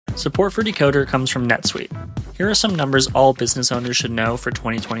Support for Decoder comes from NetSuite. Here are some numbers all business owners should know for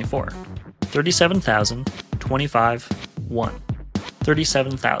 2024. 37,000, 25, 1.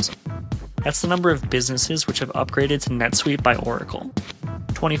 37,000. That's the number of businesses which have upgraded to NetSuite by Oracle.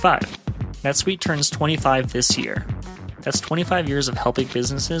 25. NetSuite turns 25 this year. That's 25 years of helping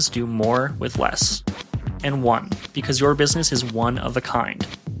businesses do more with less. And 1, because your business is one of a kind.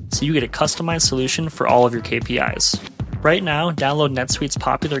 So you get a customized solution for all of your KPIs. Right now, download NetSuite's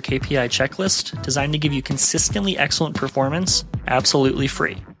popular KPI checklist designed to give you consistently excellent performance absolutely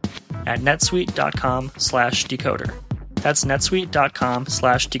free at netsuite.com/decoder. That's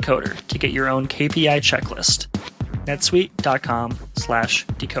netsuite.com/decoder to get your own KPI checklist.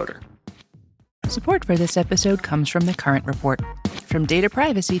 netsuite.com/decoder. Support for this episode comes from The Current Report. From data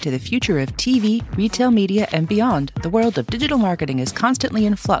privacy to the future of TV, retail media, and beyond, the world of digital marketing is constantly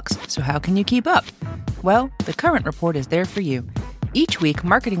in flux, so how can you keep up? Well, The Current Report is there for you. Each week,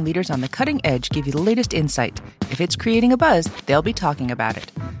 marketing leaders on the cutting edge give you the latest insight. If it's creating a buzz, they'll be talking about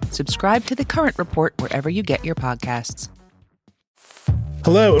it. Subscribe to The Current Report wherever you get your podcasts.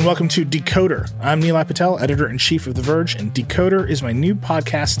 Hello and welcome to Decoder. I'm Nilay Patel, editor-in-chief of The Verge, and Decoder is my new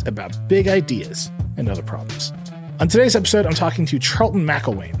podcast about big ideas and other problems. On today's episode, I'm talking to Charlton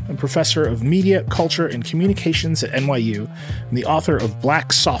McIlwain, a professor of media, culture, and communications at NYU, and the author of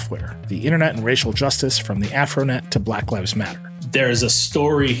Black Software, the Internet and Racial Justice from the Afronet to Black Lives Matter. There's a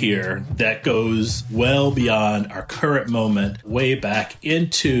story here that goes well beyond our current moment, way back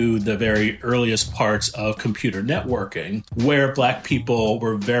into the very earliest parts of computer networking, where Black people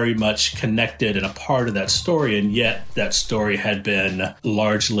were very much connected and a part of that story, and yet that story had been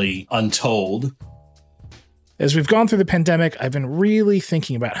largely untold. As we've gone through the pandemic, I've been really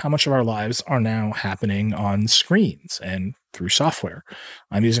thinking about how much of our lives are now happening on screens and through software.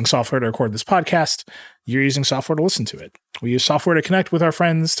 I'm using software to record this podcast. You're using software to listen to it. We use software to connect with our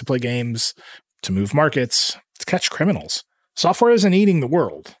friends, to play games, to move markets, to catch criminals. Software isn't eating the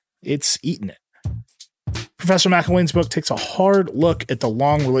world. It's eating it. Professor McIlwain's book takes a hard look at the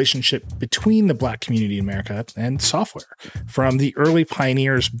long relationship between the Black community in America and software. From the early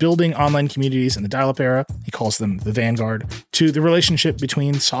pioneers building online communities in the dial-up era, he calls them the vanguard, to the relationship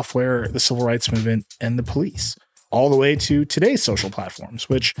between software, the civil rights movement, and the police, all the way to today's social platforms,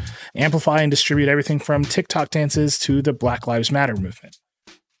 which amplify and distribute everything from TikTok dances to the Black Lives Matter movement.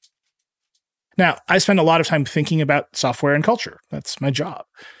 Now, I spend a lot of time thinking about software and culture. That's my job.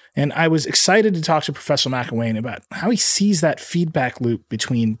 And I was excited to talk to Professor McIlwain about how he sees that feedback loop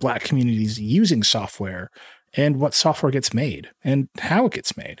between Black communities using software and what software gets made and how it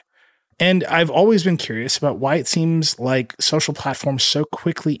gets made. And I've always been curious about why it seems like social platforms so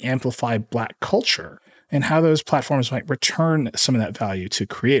quickly amplify Black culture and how those platforms might return some of that value to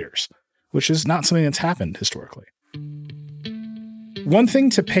creators, which is not something that's happened historically. One thing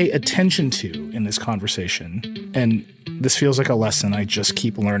to pay attention to in this conversation, and this feels like a lesson I just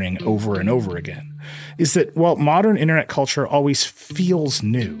keep learning over and over again, is that while modern internet culture always feels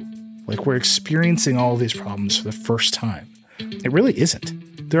new, like we're experiencing all of these problems for the first time, it really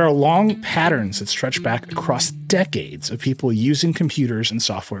isn't. There are long patterns that stretch back across decades of people using computers and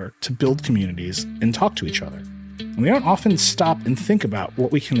software to build communities and talk to each other. And we don't often stop and think about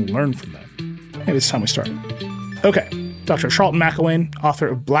what we can learn from them. Maybe it's time we started. Okay. Dr. Charlton McIlwain, author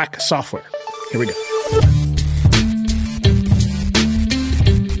of Black Software. Here we go.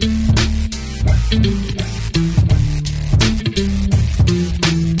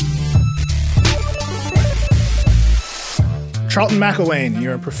 Charlton McIlwain,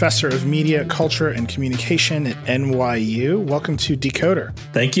 you're a professor of media, culture, and communication at NYU. Welcome to Decoder.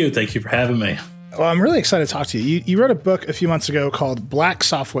 Thank you. Thank you for having me. Well, I'm really excited to talk to you. You wrote a book a few months ago called Black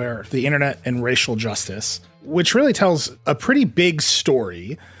Software, the Internet and Racial Justice, which really tells a pretty big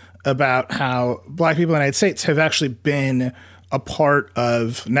story about how Black people in the United States have actually been a part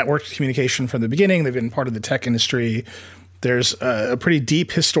of networked communication from the beginning. They've been part of the tech industry. There's a pretty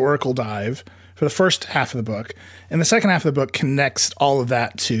deep historical dive for the first half of the book. And the second half of the book connects all of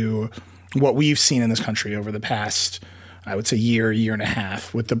that to what we've seen in this country over the past, I would say, year and a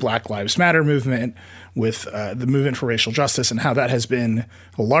half with the Black Lives Matter movement, with the movement for racial justice, and how that has been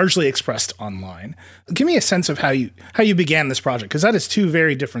largely expressed online. Give me a sense of how you began this project, because that is two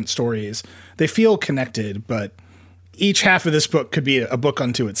very different stories. They feel connected, but each half of this book could be a book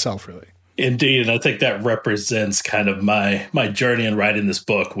unto itself, really. Indeed, and I think that represents kind of my journey in writing this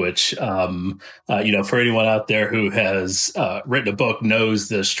book, which, for anyone out there who has written a book knows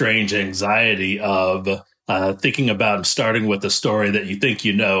the strange anxiety of thinking about starting with a story that you think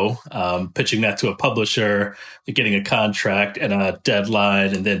you know, pitching that to a publisher, getting a contract and a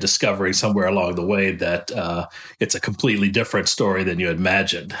deadline, and then discovering somewhere along the way that it's a completely different story than you had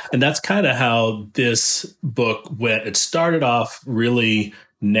imagined. And that's kind of how this book went. It started off really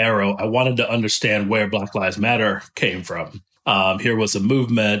narrow. I wanted to understand where Black Lives Matter came from. Here was a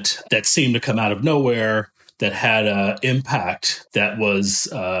movement that seemed to come out of nowhere, that had an impact that was,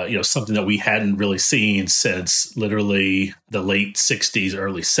 something that we hadn't really seen since literally the late 60s,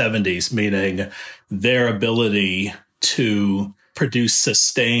 early 70s, meaning their ability to produce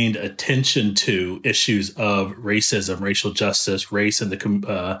sustained attention to issues of racism, racial justice, race in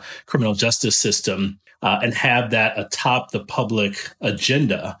the criminal justice system, and have that atop the public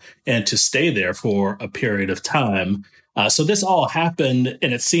agenda and to stay there for a period of time. So this all happened,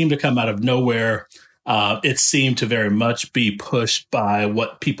 and it seemed to come out of nowhere. It seemed to very much be pushed by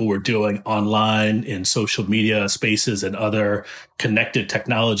what people were doing online in social media spaces and other connected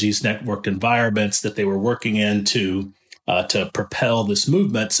technologies, networked environments that they were working in to propel this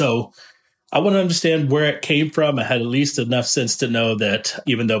movement. So I want to understand where it came from. I had at least enough sense to know that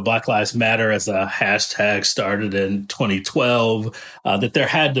even though Black Lives Matter as a hashtag started in 2012, that there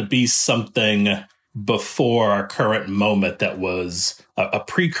had to be something before our current moment that was a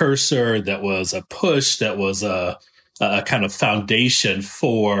precursor, that was a push, that was a kind of foundation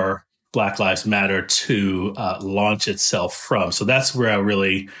for Black Lives Matter to launch itself from. So that's where I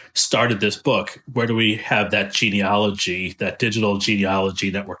really started this book. Where do we have that genealogy, that digital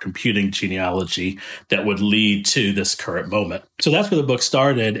genealogy, network computing genealogy that would lead to this current moment? So that's where the book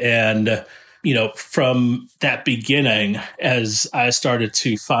started. And from that beginning, as I started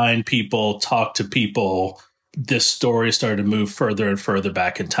to find people, talk to people, this story started to move further and further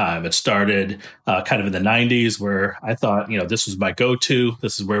back in time. It started kind of in the 90s, where I thought, this was my go-to.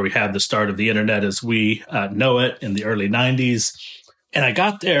 This is where we had the start of the internet as we know it in the early 90s. And I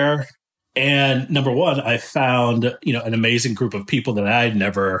got there, and number one, I found, an amazing group of people that I had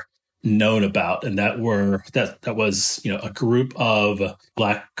never known about, and that was a group of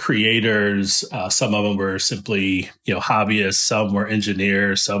Black creators. Some of them were simply hobbyists, some were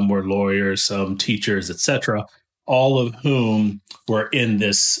engineers, some were lawyers, some teachers, etc., all of whom were in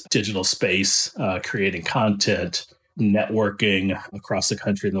this digital space, creating content, networking across the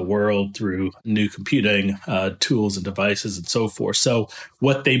country and the world through new computing tools and devices and so forth. So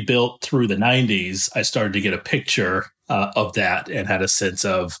what they built through the 90s, I started to get a picture of that and had a sense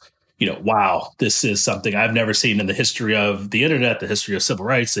of, wow, this is something I've never seen in the history of the internet, the history of civil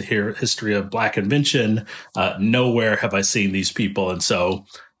rights, the history of Black invention. Nowhere have I seen these people. And so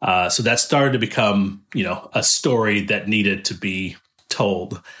that started to become, a story that needed to be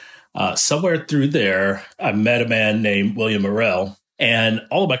told. Somewhere through there, I met a man named William Morrell, and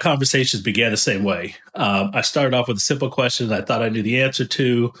all of my conversations began the same way. I started off with a simple question I thought I knew the answer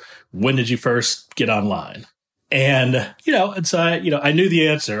to. When did you first get online? And, and so I knew the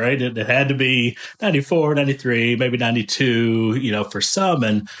answer, right? It had to be 94, 93, maybe 92, for some.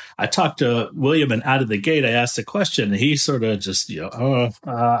 And I talked to William, and out of the gate, I asked the question, and he sort of just,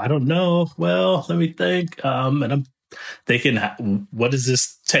 I don't know. Well, let me think. And I'm thinking, what does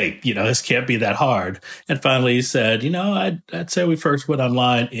this take? This can't be that hard. And finally he said, I'd say we first went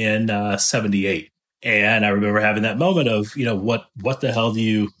online in 78. And I remember having that moment of, what the hell do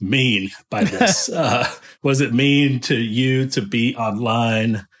you mean by this? What does it mean to you to be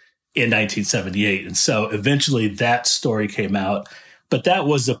online in 1978? And so eventually that story came out. But that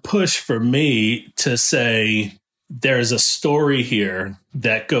was a push for me to say, there's a story here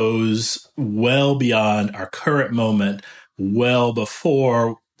that goes well beyond our current moment, well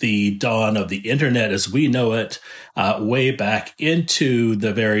before the dawn of the internet as we know it, way back into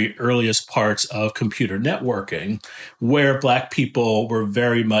the very earliest parts of computer networking, where Black people were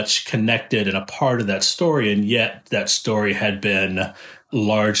very much connected and a part of that story. And yet that story had been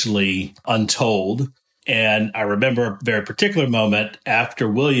largely untold. And I remember a very particular moment after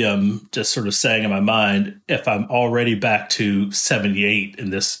William just sort of saying in my mind, if I'm already back to 78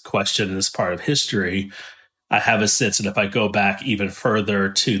 in this question, in this part of history, I have a sense that if I go back even further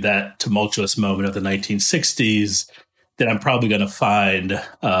to that tumultuous moment of the 1960s, then I'm probably going to find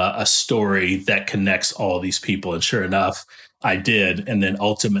a story that connects all these people. And sure enough, I did. And then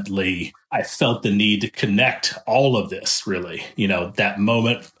ultimately, I felt the need to connect all of this, really, that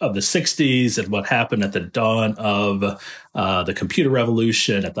moment of the 60s and what happened at the dawn of the computer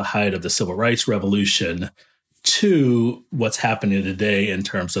revolution, at the height of the civil rights revolution, to what's happening today in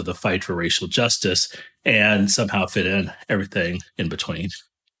terms of the fight for racial justice, and somehow fit in everything in between.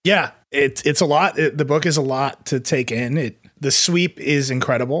 Yeah, it's a lot. The book is a lot to take in. The sweep is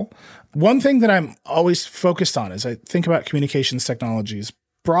incredible. One thing that I'm always focused on as I think about communications technologies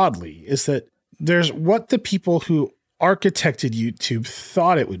broadly is that there's what the people who architected YouTube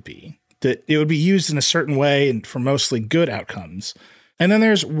thought it would be, that it would be used in a certain way and for mostly good outcomes. And then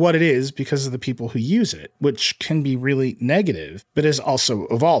there's what it is because of the people who use it, which can be really negative, but is also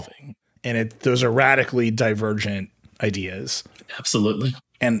evolving. And those are radically divergent ideas. Absolutely.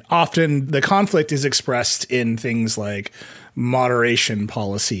 And often the conflict is expressed in things like moderation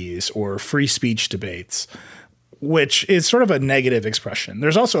policies or free speech debates, which is sort of a negative expression.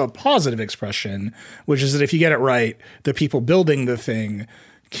 There's also a positive expression, which is that if you get it right, the people building the thing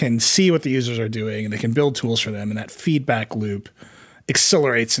can see what the users are doing and they can build tools for them. And that feedback loop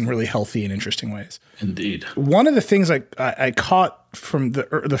accelerates in really healthy and interesting ways. Indeed. One of the things I caught from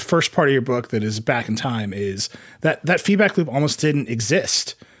the first part of your book that is back in time is that feedback loop almost didn't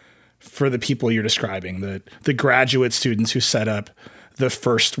exist for the people you're describing, the graduate students who set up the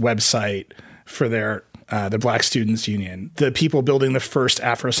first website for the Black Students Union, the people building the first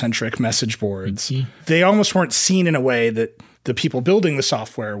Afrocentric message boards. Mm-hmm. They almost weren't seen in a way that the people building the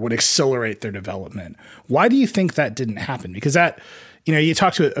software would accelerate their development. Why do you think that didn't happen? Because you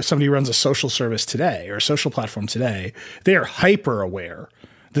talk to somebody who runs a social service today or a social platform today, they are hyper aware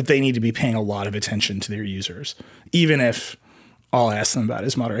that they need to be paying a lot of attention to their users, even if all I ask them about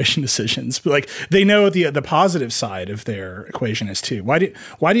is moderation decisions. But they know the positive side of their equation is too. Why do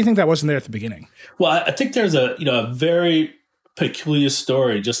you think that wasn't there at the beginning? Well, I think there's a very peculiar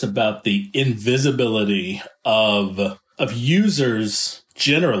story just about the invisibility of users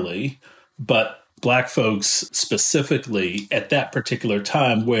generally, but Black folks specifically at that particular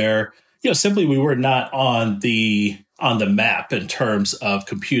time where, simply we were not on the map in terms of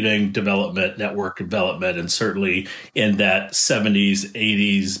computing development, network development, and certainly in that 70s,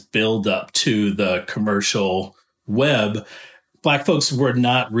 80s build up to the commercial web. Black folks were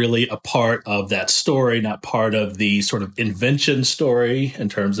not really a part of that story, not part of the sort of invention story in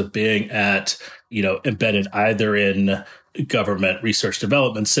terms of being embedded either in government research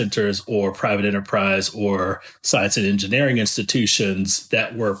development centers or private enterprise or science and engineering institutions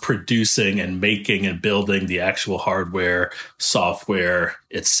that were producing and making and building the actual hardware, software,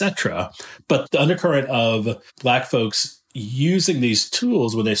 etc. But the undercurrent of Black folks using these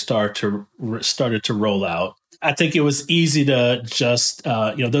tools when they started to roll out, I think it was easy to just,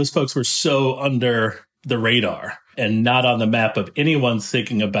 those folks were so under the radar and not on the map of anyone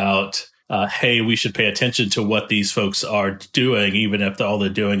thinking about hey, we should pay attention to what these folks are doing, even if all they're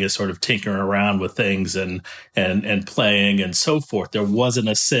doing is sort of tinkering around with things and playing and so forth. There wasn't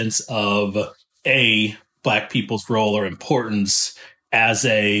a sense of Black people's role or importance as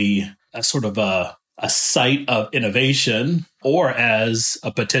a sort of a site of innovation or as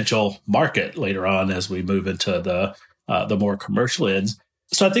a potential market later on as we move into the more commercial ends.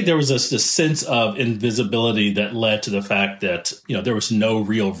 So I think there was this sense of invisibility that led to the fact that, there was no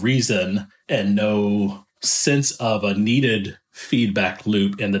real reason and no sense of a needed feedback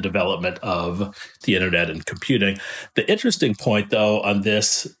loop in the development of the internet and computing. The interesting point, though, on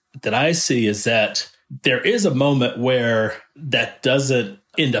this that I see is that there is a moment where that doesn't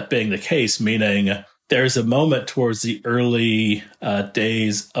end up being the case, meaning there's a moment towards the early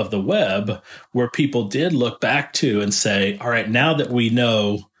days of the web where people did look back to and say, all right, now that we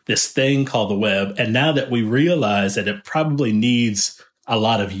know this thing called the web, and now that we realize that it probably needs a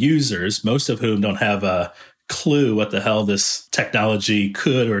lot of users, most of whom don't have a clue what the hell this technology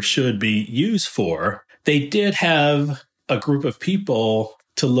could or should be used for, they did have a group of people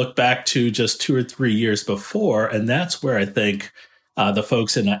to look back to just 2 or 3 years before. And that's where I think the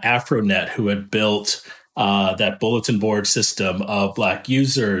folks in AfroNet who had built that bulletin board system of Black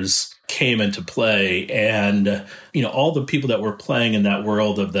users came into play. And, all the people that were playing in that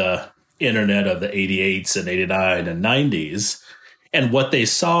world of the internet of the 88s and 89 and 90s. And what they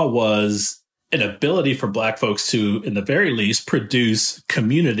saw was an ability for Black folks to, in the very least, produce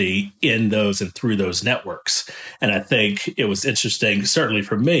community in those and through those networks. And I think it was interesting, certainly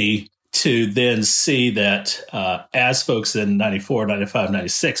for me, to then see that as folks in 94, 95,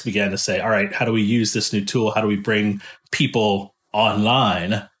 96 began to say, all right, how do we use this new tool? How do we bring people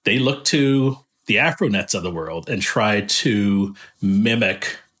online? They looked to the AfroNets of the world and tried to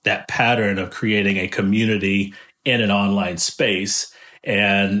mimic that pattern of creating a community in an online space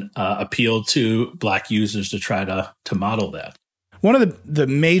and appealed to Black users to try to model that. One of the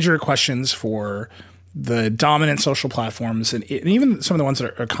major questions for the dominant social platforms and even some of the ones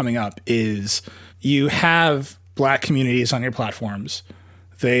that are coming up is you have Black communities on your platforms.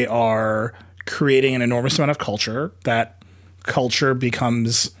 They are creating an enormous amount of culture. That culture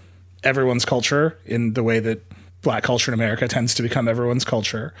becomes everyone's culture in the way that Black culture in America tends to become everyone's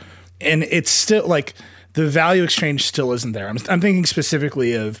culture. And it's still like the value exchange still isn't there. I'm thinking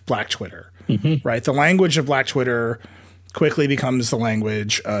specifically of Black Twitter, right? The language of Black Twitter quickly becomes the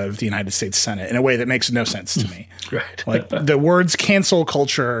language of the United States Senate in a way that makes no sense to me. Right. Like the words cancel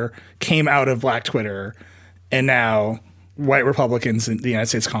culture came out of Black Twitter, and now white Republicans in the United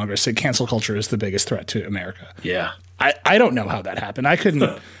States Congress say cancel culture is the biggest threat to America. Yeah. I don't know how that happened. I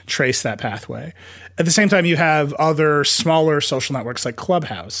couldn't trace that pathway. At the same time, you have other smaller social networks like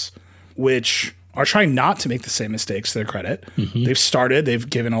Clubhouse, which are trying not to make the same mistakes to their credit. They've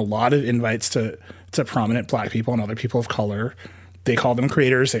given a lot of invites to prominent Black people and other people of color. They call them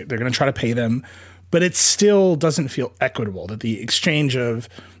creators. They're going to try to pay them. But it still doesn't feel equitable that the exchange of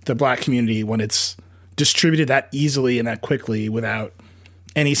the Black community, when it's distributed that easily and that quickly without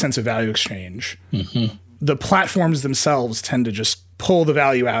any sense of value exchange, the platforms themselves tend to just pull the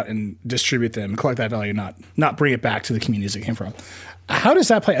value out and distribute them, collect that value, not bring it back to the communities it came from. How does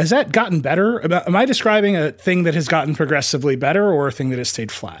that play? Has that gotten better? Am I describing a thing that has gotten progressively better or a thing that has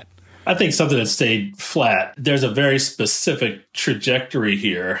stayed flat? I think something that stayed flat. There's a very specific trajectory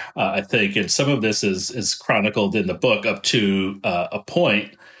here, I think, and some of this is chronicled in the book up to a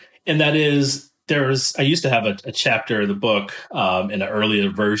point, and that is I used to have a chapter in the book in an earlier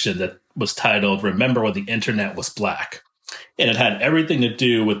version that was titled "Remember When the Internet Was Black." And it had everything to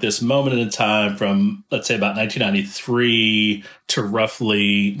do with this moment in time from, let's say, about 1993 to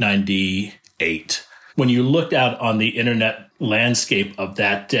roughly 98. When you looked out on the internet landscape of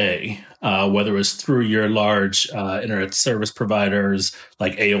that day, whether it was through your large internet service providers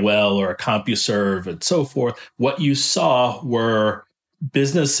like AOL or CompuServe and so forth, what you saw were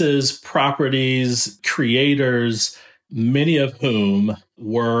businesses, properties, creators, many of whom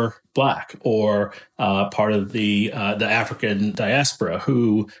were Black or part of the African diaspora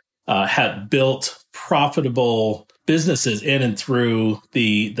who had built profitable businesses in and through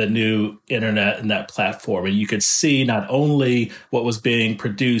the new internet and that platform. And you could see not only what was being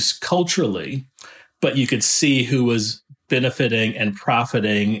produced culturally, but you could see who was benefiting and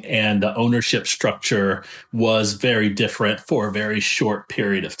profiting, and the ownership structure was very different for a very short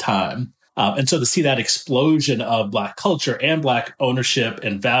period of time. And so to see that explosion of Black culture and Black ownership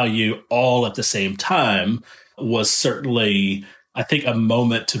and value all at the same time was certainly, I think, a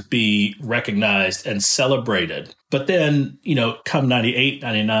moment to be recognized and celebrated. But then, come 98,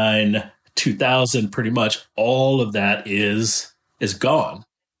 99, 2000, pretty much all of that is gone.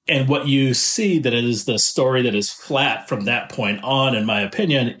 And what you see that is the story that is flat from that point on, in my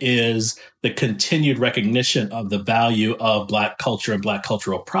opinion, is the continued recognition of the value of Black culture and Black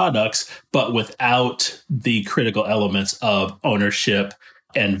cultural products, but without the critical elements of ownership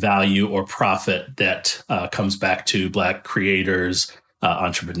and value or profit that comes back to Black creators,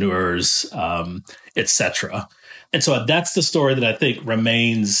 entrepreneurs, etc. And so that's the story that I think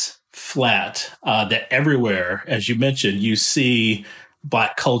remains flat, that everywhere, as you mentioned, you see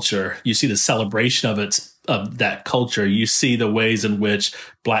Black culture, you see the celebration of that culture, you see the ways in which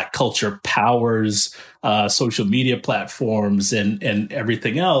Black culture powers social media platforms and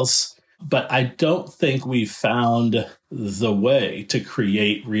everything else. But I don't think we've found the way to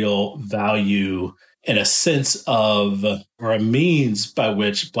create real value in a sense of, or a means by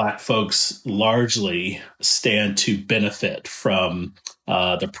which Black folks largely stand to benefit from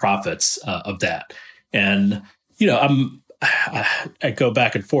the profits of that. And, I go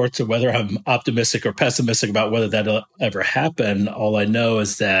back and forth to whether I'm optimistic or pessimistic about whether that'll ever happen. All I know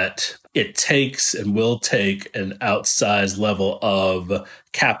is that it takes and will take an outsized level of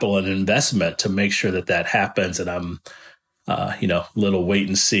capital and investment to make sure that happens. And I'm, little wait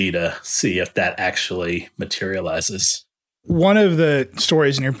and see to see if that actually materializes. One of the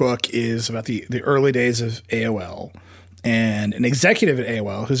stories in your book is about the early days of AOL, and an executive at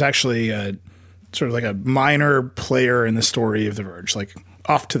AOL who's actually sort of like a minor player in the story of The Verge, like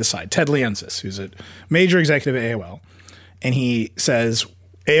off to the side, Ted Leonsis, who's a major executive at AOL. And he says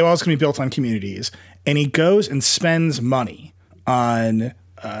AOL is going to be built on communities. And he goes and spends money on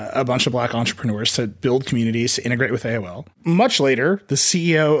a bunch of Black entrepreneurs to build communities to integrate with AOL. Much later, the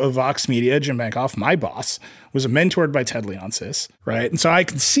CEO of Vox Media, Jim Bankoff, my boss, was mentored by Ted Leonsis, right? And so I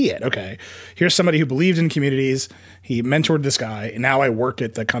can see it. Okay, here's somebody who believed in communities. He mentored this guy, and now I work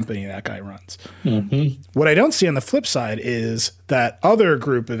at the company that guy runs. What I don't see on the flip side is that other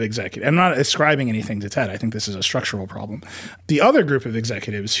group of executives. I'm not ascribing anything to Ted. I think this is a structural problem. The other group of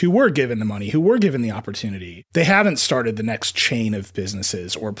executives who were given the money, who were given the opportunity, they haven't started the next chain of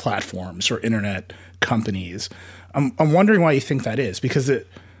businesses or platforms or internet companies. I'm wondering why you think that is, because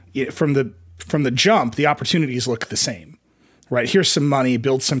from the jump, the opportunities look the same, right? Here's some money,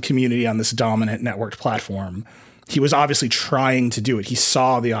 build some community on this dominant networked platform. he was obviously trying to do it. He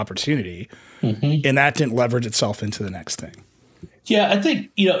saw the opportunity, and that didn't leverage itself into the next thing. Yeah, I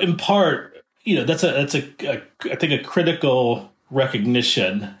think, in part, that's I think a critical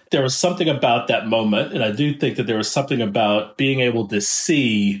recognition. There was something about that moment, and I do think that there was something about being able to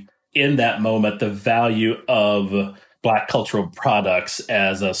see in that moment the value of Black cultural products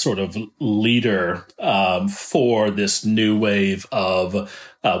as a sort of leader for this new wave of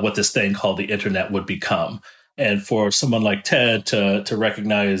what this thing called the internet would become. And for someone like Ted to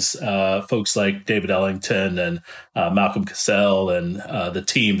recognize folks like David Ellington and Malcolm Cassell and the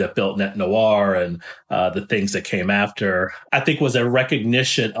team that built NetNoir and the things that came after, I think was a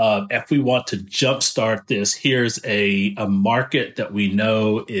recognition of, if we want to jumpstart this, here's a market that we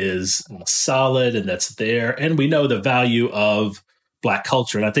know is solid and that's there. And we know the value of Black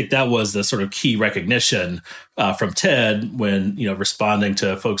culture. And I think that was the sort of key recognition from Ted when, responding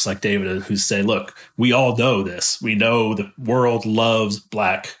to folks like David who say, look, we all know this. We know the world loves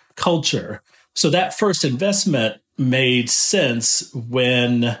Black culture. So that first investment made sense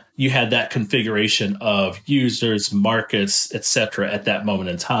when you had that configuration of users, markets, et cetera, at that moment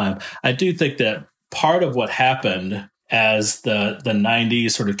in time. I do think that part of what happened as the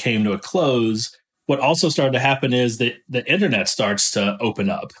 90s sort of came to a close, what also started to happen is that the internet starts to open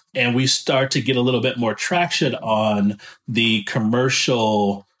up and we start to get a little bit more traction on the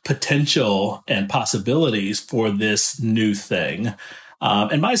commercial potential and possibilities for this new thing.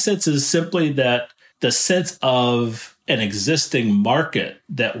 And my sense is simply that the sense of an existing market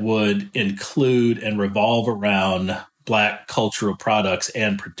that would include and revolve around Black cultural products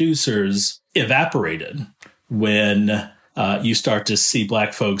and producers evaporated when you start to see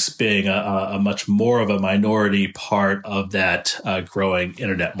Black folks being a much more of a minority part of that growing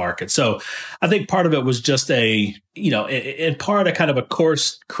internet market. So I think part of it was just in part a kind of a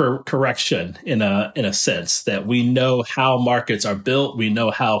course correction in a sense that we know how markets are built. We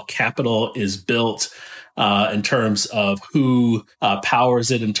know how capital is built in terms of who powers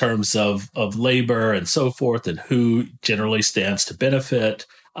it in terms of labor and so forth, and who generally stands to benefit.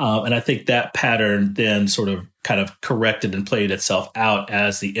 And I think that pattern then sort of kind of corrected and played itself out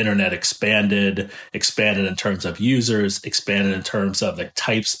as the internet expanded in terms of users, expanded in terms of the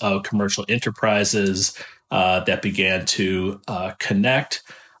types of commercial enterprises that began to connect.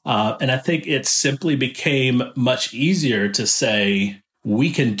 And I think it simply became much easier to say, we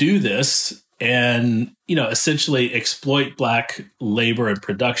can do this and, essentially exploit Black labor and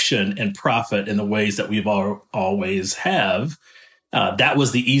production and profit in the ways that we've always have. That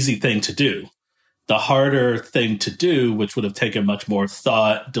was the easy thing to do. The harder thing to do, which would have taken much more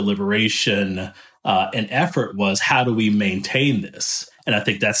thought, deliberation, and effort, was how do we maintain this? And I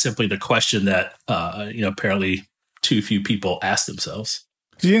think that's simply the question that, apparently too few people ask themselves.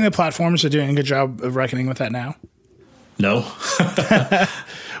 Do you think the platforms are doing a good job of reckoning with that now? No.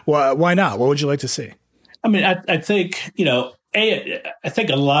 Well, why not? What would you like to see? I mean, I think, I think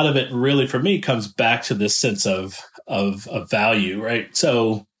a lot of it really, for me, comes back to this sense of value, right?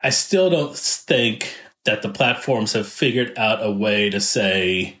 So I still don't think that the platforms have figured out a way to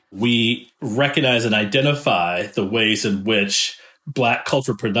say, we recognize and identify the ways in which Black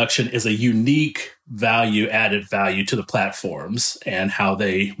cultural production is a unique added value to the platforms and how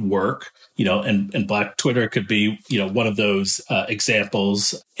they work, and Black Twitter could be, one of those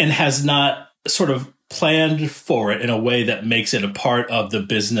examples, and has not sort of planned for it in a way that makes it a part of the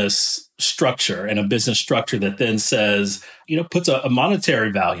business structure, and a business structure that then says, puts a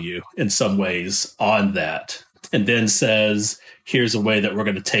monetary value in some ways on that, and then says, here's a way that we're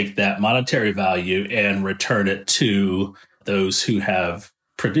going to take that monetary value and return it to those who have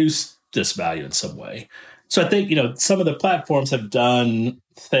produced this value in some way. So I think, some of the platforms have done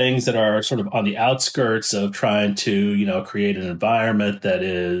things that are sort of on the outskirts of trying to, create an environment that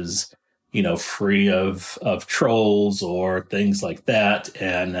is, free of trolls or things like that,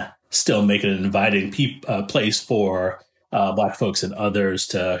 and still make it an inviting place for Black folks and others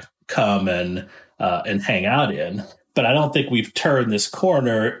to come and hang out in. But I don't think we've turned this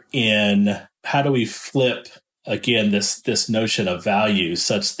corner in how do we flip, again, this notion of value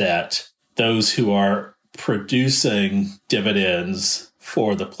such that those who are producing dividends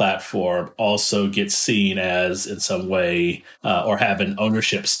for the platform also get seen as, in some way, or have an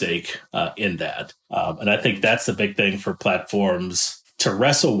ownership stake in that. And I think that's the big thing for platforms to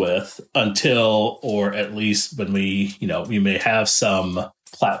wrestle with until, or at least when we may have some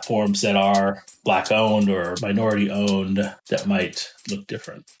platforms that are Black owned or minority owned that might look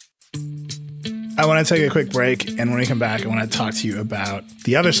different. I want to take a quick break, and when we come back, I want to talk to you about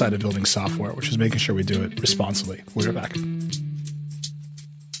the other side of building software, which is making sure we do it responsibly. We'll be back.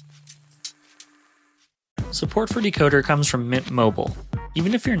 Support for Decoder comes from Mint Mobile.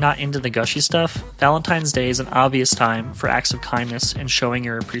 Even if you're not into the gushy stuff, Valentine's Day is an obvious time for acts of kindness and showing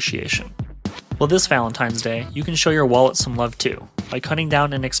your appreciation. Well, this Valentine's Day, you can show your wallet some love too, by cutting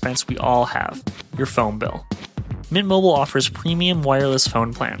down an expense we all have, your phone bill. Mint Mobile offers premium wireless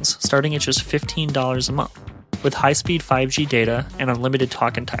phone plans, starting at just $15 a month, with high-speed 5G data and unlimited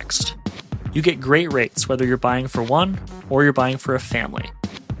talk and text. You get great rates whether you're buying for one or you're buying for a family.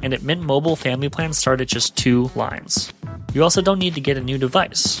 And at Mint Mobile, family plans start at just 2 lines. You also don't need to get a new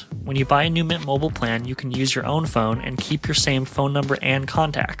device. When you buy a new Mint Mobile plan, you can use your own phone and keep your same phone number and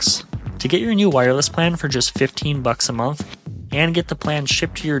contacts. To get your new wireless plan for just $15 a month and get the plan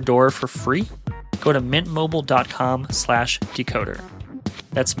shipped to your door for free, go to mintmobile.com/decoder.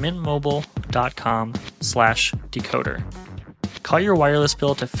 That's mintmobile.com/decoder. Cut your wireless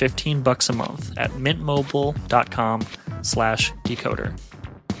bill to $15 a month at mintmobile.com/decoder.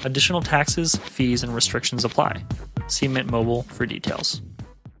 Additional taxes, fees, and restrictions apply. See Mint Mobile for details.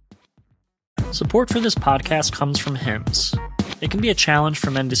 Support for this podcast comes from Hims. It can be a challenge for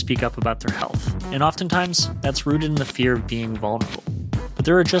men to speak up about their health, and oftentimes that's rooted in the fear of being vulnerable. But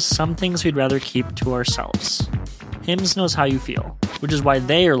there are just some things we'd rather keep to ourselves. Hims knows how you feel, which is why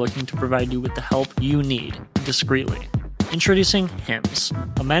they are looking to provide you with the help you need, discreetly. Introducing Hims,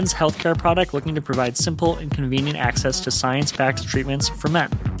 a men's healthcare product looking to provide simple and convenient access to science-backed treatments for men.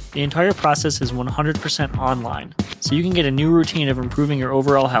 The entire process is 100% online, so you can get a new routine of improving your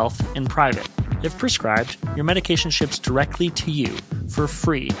overall health in private. If prescribed, your medication ships directly to you for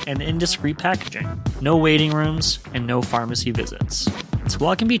free and in discreet packaging. No waiting rooms and no pharmacy visits. So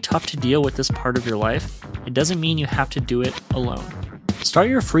while it can be tough to deal with this part of your life, it doesn't mean you have to do it alone. Start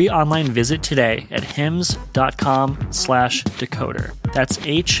your free online visit today at hims.com/decoder. That's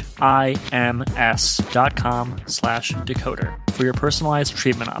HIMS.com/decoder for your personalized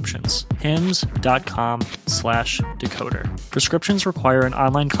treatment options. hims.com/decoder. Prescriptions require an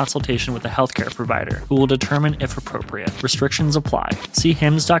online consultation with a healthcare provider who will determine if appropriate. Restrictions apply. See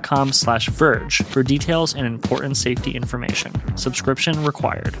hims.com/verge for details and important safety information. Subscription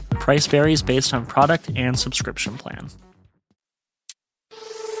required. Price varies based on product and subscription plan.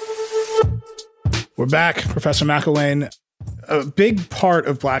 We're back, Professor McElwain. A big part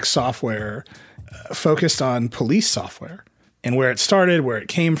of Black Software focused on police software and where it started, where it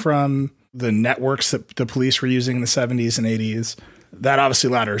came from, the networks that the police were using in the 70s and 80s. That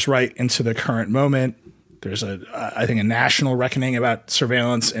obviously ladders right into the current moment. There's I think a national reckoning about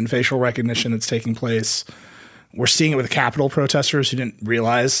surveillance and facial recognition that's taking place. We're seeing it with Capitol protesters who didn't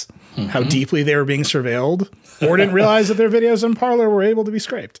realize how deeply they were being surveilled or didn't realize that their videos in Parler were able to be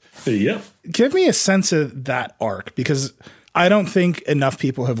scraped. Yep. Give me a sense of that arc, because I don't think enough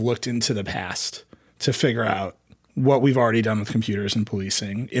people have looked into the past to figure out what we've already done with computers and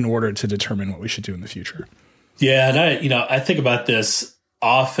policing in order to determine what we should do in the future. Yeah, and I think about this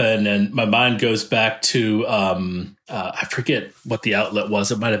often, and my mind goes back to I forget what the outlet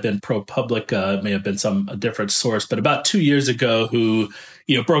was. It might have been ProPublica, it may have been a different source, but about 2 years ago, who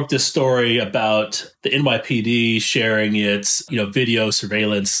broke this story about the NYPD sharing its video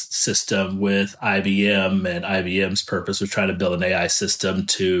surveillance system with IBM, and IBM's purpose was trying to build an AI system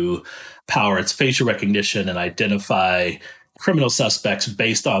to power its facial recognition and identify criminal suspects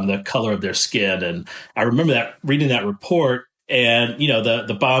based on the color of their skin. And I remember reading that report. And,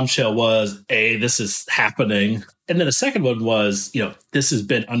 the bombshell was, this is happening. And then the second one was, this has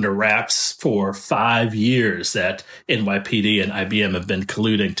been under wraps for 5 years that NYPD and IBM have been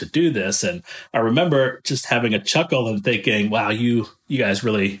colluding to do this. And I remember just having a chuckle and thinking, wow, you guys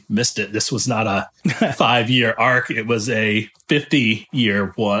really missed it. This was not a 5-year arc. It was a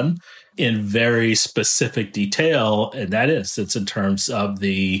 50-year one in very specific detail. And it's in terms of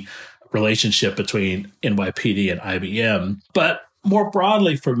the relationship between NYPD and IBM. But more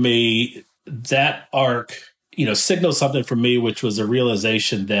broadly for me, that arc, signals something for me, which was a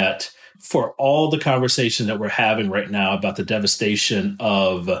realization that for all the conversation that we're having right now about the devastation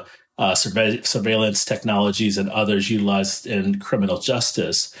of surveillance technologies and others utilized in criminal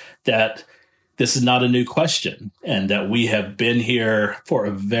justice, that this is not a new question, and that we have been here for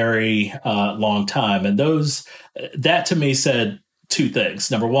a very long time. And that to me said two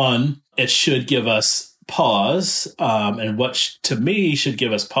things. Number one, it should give us pause. And what to me should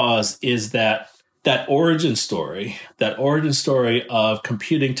give us pause is that origin story of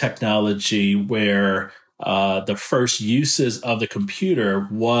computing technology, where the first uses of the computer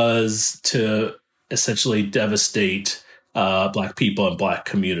was to essentially devastate Black people and Black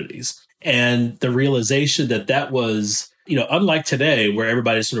communities. And the realization that was unlike today where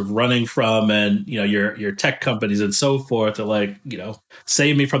everybody's sort of running from and, your tech companies and so forth are like,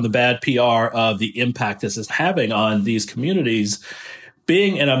 save me from the bad PR of the impact this is having on these communities,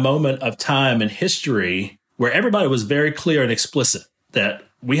 being in a moment of time in history where everybody was very clear and explicit that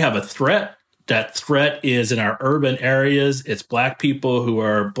we have a threat. That threat is in our urban areas. It's Black people who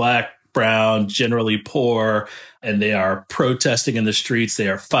are Black, brown, generally poor, and they are protesting in the streets. They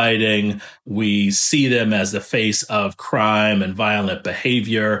are fighting. We see them as the face of crime and violent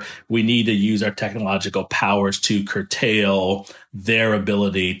behavior. We need to use our technological powers to curtail their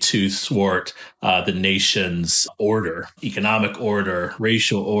ability to thwart the nation's order, economic order,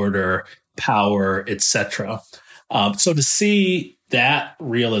 racial order, power, etc. So to see that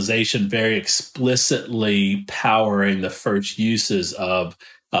realization very explicitly powering the first uses of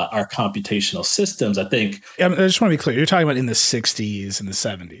our computational systems, I think. I just want to be clear. You're talking about in the 60s and the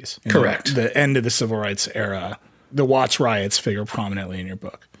 70s. Correct. The end of the civil rights era. The Watts riots figure prominently in your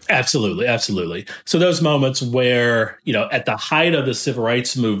book. Absolutely. Absolutely. So those moments where, at the height of the civil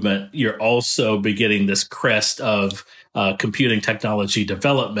rights movement, you're also beginning this crest of computing technology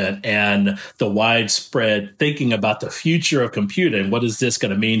development and the widespread thinking about the future of computing. What is this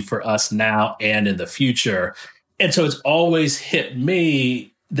going to mean for us now and in the future? And so it's always hit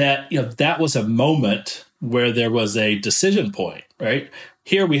me that, that was a moment where there was a decision point, right?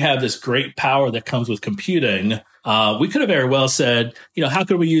 Here we have this great power that comes with computing. We could have very well said, how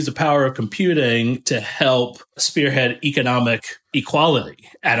could we use the power of computing to help spearhead economic equality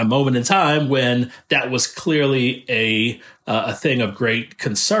at a moment in time when that was clearly a thing of great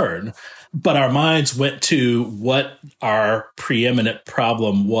concern? But our minds went to what our preeminent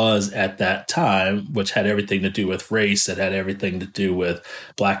problem was at that time, which had everything to do with race, it had everything to do with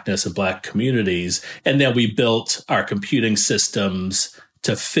Blackness and Black communities. And then we built our computing systems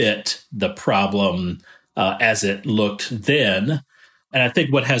to fit the problem as it looked then. And I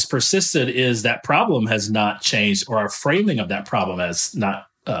think what has persisted is that problem has not changed, or our framing of that problem has not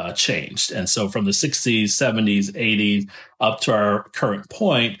changed. And so from the 60s, 70s, 80s up to our current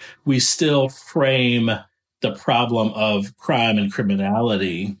point, we still frame the problem of crime and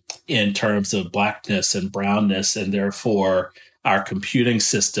criminality in terms of Blackness and brownness. And therefore, our computing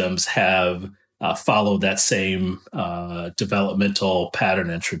systems have followed that same developmental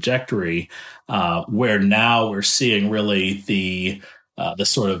pattern and trajectory, where now we're seeing really the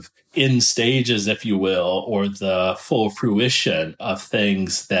sort of in stages, if you will, or the full fruition of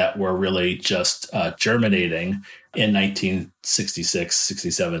things that were really just germinating in 1966,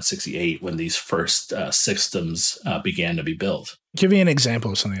 67, 68, when these first systems began to be built. Give me an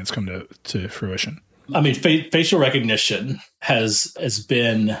example of something that's come to fruition. I mean, facial recognition has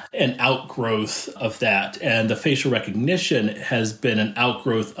been an outgrowth of that. And the facial recognition has been an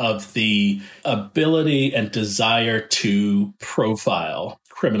outgrowth of the ability and desire to profile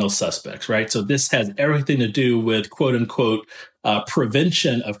criminal suspects, right? So this has everything to do with, quote unquote,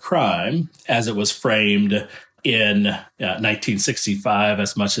 prevention of crime as it was framed in 1965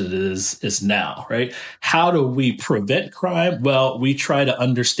 as much as it is now, right? How do we prevent crime? Well, we try to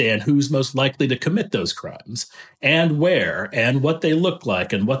understand who's most likely to commit those crimes and where and what they look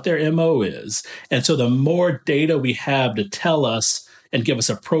like and what their MO is. And so the more data we have to tell us and give us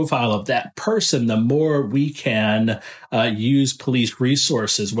a profile of that person, the more we can use police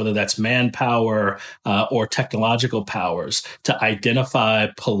resources, whether that's manpower or technological powers, to identify,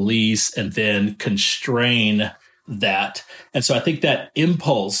 police, and then constrain that. And so I think that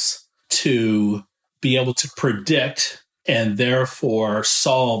impulse to be able to predict and therefore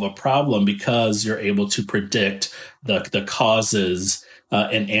solve a problem because you're able to predict the causes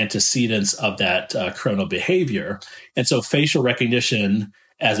and antecedents of that criminal behavior. And so facial recognition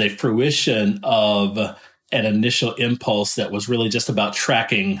as a fruition of an initial impulse that was really just about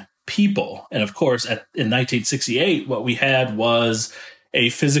tracking people. And of course, in 1968, what we had was a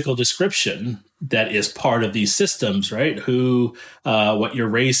physical description that is part of these systems, right? What your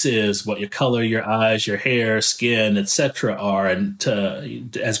race is, what your color, your eyes, your hair, skin, etc. are, and to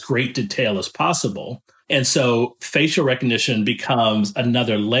as great detail as possible. And so facial recognition becomes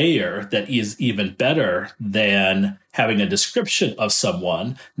another layer that is even better than having a description of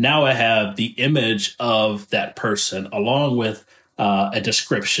someone. Now I have the image of that person along with a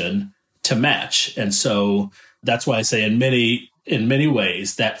description to match. And so that's why I say in many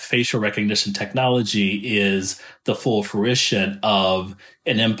ways that facial recognition technology is the full fruition of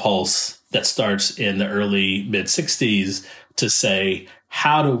an impulse that starts in the early mid-60s to say,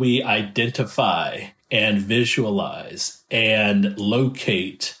 how do we identify and visualize and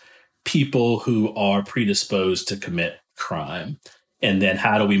locate people who are predisposed to commit crime? And then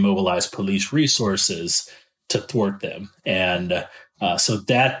how do we mobilize police resources to thwart them. And so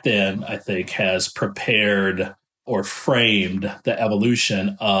that then, I think, has prepared or framed the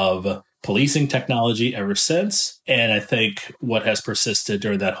evolution of policing technology ever since. And I think what has persisted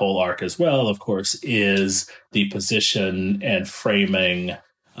during that whole arc as well, of course, is the position and framing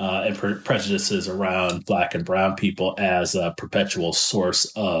and prejudices around Black and brown people as a perpetual source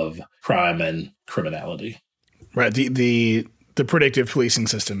of crime and criminality. Right. The predictive policing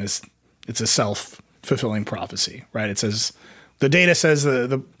system it's a self-fulfilling prophecy, right? It says the data says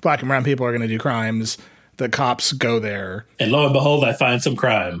the Black and brown people are going to do crimes. The cops go there. And lo and behold, I find some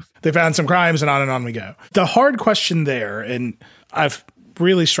crime. They found some crimes, and on we go. The hard question there, and I've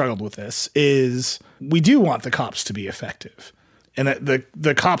really struggled with this, is we do want the cops to be effective. And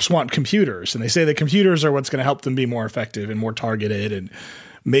the cops want computers, and they say the computers are what's going to help them be more effective and more targeted and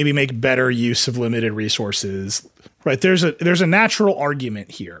maybe make better use of limited resources. Right. There's a natural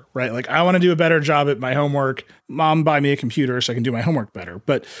argument here, right? Like, I want to do a better job at my homework. Mom, buy me a computer so I can do my homework better.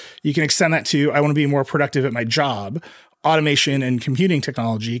 But you can extend that to, I want to be more productive at my job. Automation and computing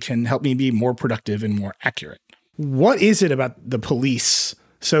technology can help me be more productive and more accurate. What is it about the police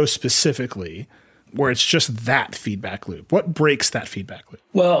so specifically where it's just that feedback loop? What breaks that feedback loop?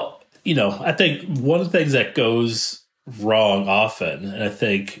 Well, I think one of the things that goes wrong often, and I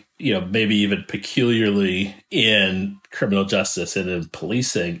think, maybe even peculiarly in criminal justice and in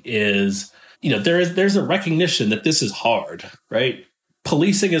policing, is, there's a recognition that this is hard, right?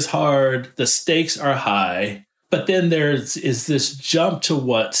 Policing is hard. The stakes are high. But then there is this jump to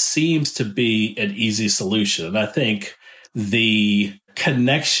what seems to be an easy solution. And I think the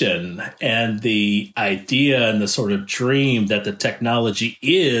connection and the idea and the sort of dream that the technology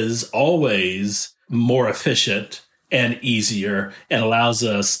is always more efficient and easier and allows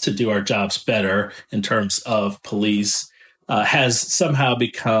us to do our jobs better in terms of police has somehow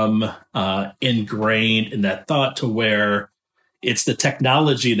become ingrained in that thought, to where it's the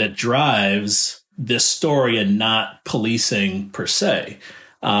technology that drives this story and not policing per se,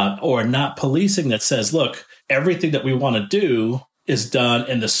 or not policing that says, look, everything that we want to do is done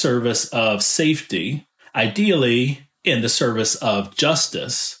in the service of safety, ideally in the service of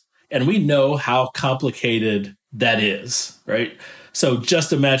justice. And we know how complicated that is, right? So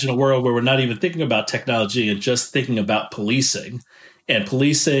just imagine a world where we're not even thinking about technology and just thinking about policing. And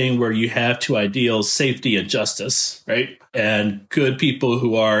policing where you have two ideals, safety and justice, right? And good people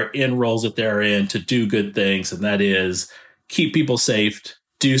who are in roles that they're in to do good things. And that is keep people safe,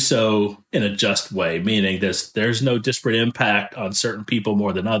 do so in a just way, meaning there's no disparate impact on certain people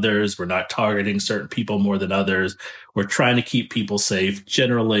more than others. We're not targeting certain people more than others. We're trying to keep people safe,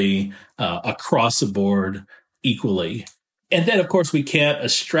 generally across the board equally. And then, of course, we can't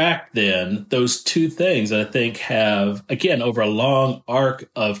abstract then those two things that I think have, again, over a long arc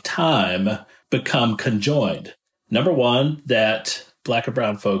of time, become conjoined. Number one, that Black and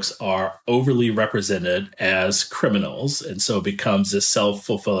brown folks are overly represented as criminals. And so it becomes this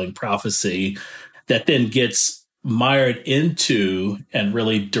self-fulfilling prophecy that then gets mired into and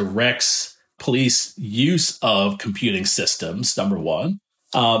really directs police use of computing systems, number one.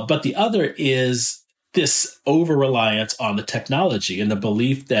 But the other is this over-reliance on the technology and the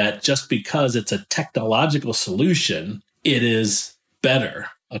belief that just because it's a technological solution, it is better.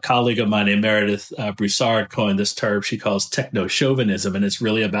 A colleague of mine named Meredith Broussard coined this term she calls techno-chauvinism, and it's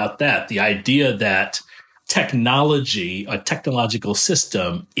really about that. The idea that technology, a technological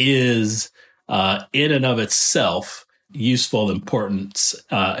system, is in and of itself useful, important,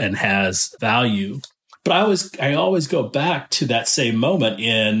 and has value. But I always go back to that same moment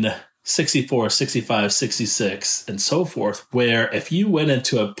in 64, 65, 66, and so forth, where if you went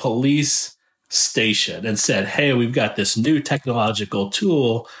into a police station and said, hey, we've got this new technological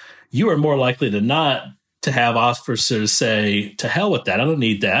tool, you are more likely than not to have officers say, to hell with that. I don't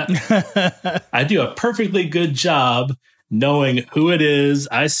need that. I do a perfectly good job knowing who it is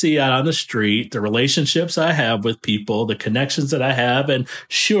I see out on the street, the relationships I have with people, the connections that I have. And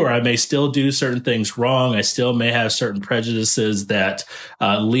sure, I may still do certain things wrong. I still may have certain prejudices that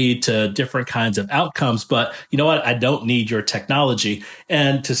lead to different kinds of outcomes. But you know what? I don't need your technology.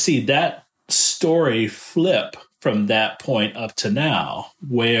 And to see that story flip from that point up to now,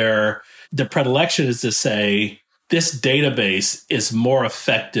 where the predilection is to say, this database is more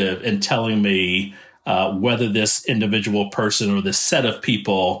effective in telling me whether this individual person or this set of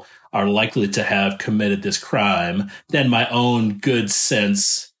people are likely to have committed this crime than my own good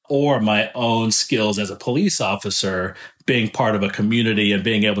sense or my own skills as a police officer, being part of a community and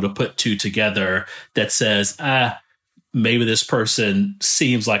being able to put two together that says, maybe this person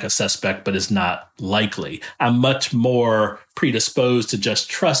seems like a suspect, but is not likely. I'm much more predisposed to just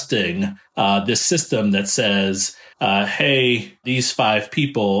trusting this system that says, hey, these 5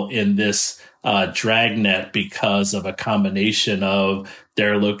 people in this dragnet, because of a combination of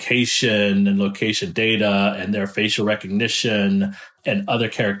their location and location data and their facial recognition and other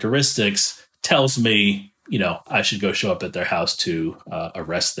characteristics, tells me, I should go show up at their house to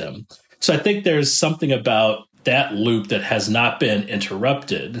arrest them. So I think there's something about that loop that has not been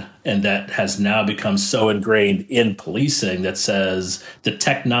interrupted and that has now become so ingrained in policing that says the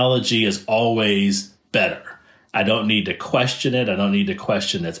technology is always better. I don't need to question it. I don't need to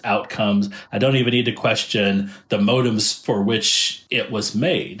question its outcomes. I don't even need to question the motives for which it was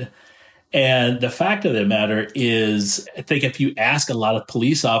made. And the fact of the matter is, I think if you ask a lot of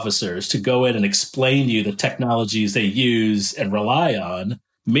police officers to go in and explain to you the technologies they use and rely on,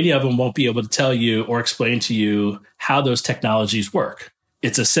 many of them won't be able to tell you or explain to you how those technologies work.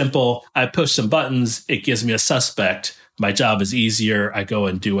 It's a simple, I push some buttons, it gives me a suspect. My job is easier. I go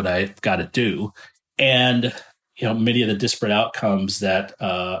and do what I've got to do. And many of the disparate outcomes that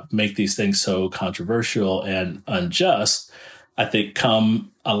make these things so controversial and unjust, I think,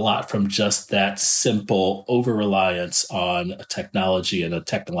 come a lot from just that simple over-reliance on a technology and a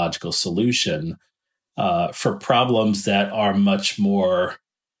technological solution for problems that are much more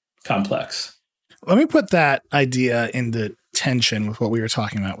complex. Let me put that idea into tension with what we were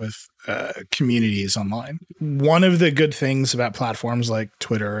talking about with communities online. One of the good things about platforms like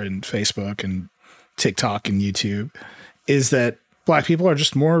Twitter and Facebook and TikTok and YouTube is that Black people are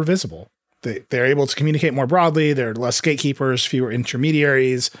just more visible. They're able to communicate more broadly. There are less gatekeepers, fewer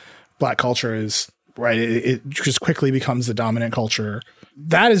intermediaries. Black culture is, right, it just quickly becomes the dominant culture.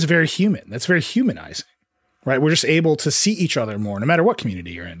 That is very human. That's very humanizing, right? We're just able to see each other more, no matter what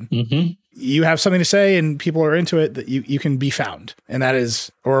community you're in. Mm-hmm. You have something to say and people are into it, that you can be found. And that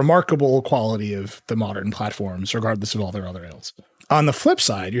is a remarkable quality of the modern platforms, regardless of all their other ills. On the flip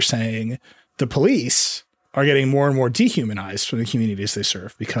side, you're saying the police are getting more and more dehumanized from the communities they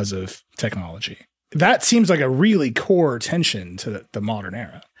serve because of technology. That seems like a really core tension to the modern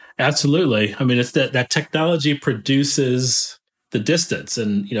era. Absolutely. I mean, it's that technology produces the distance.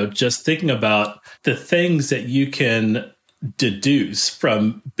 And, just thinking about the things that you can deduce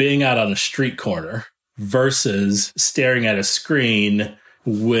from being out on a street corner versus staring at a screen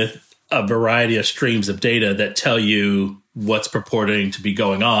with a variety of streams of data that tell you what's purporting to be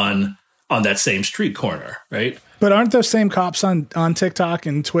going on that same street corner, right? But aren't those same cops on TikTok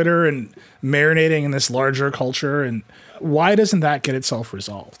and Twitter and marinating in this larger culture? And why doesn't that get itself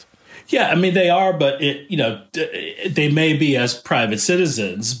resolved? Yeah, I mean, they are, but they may be as private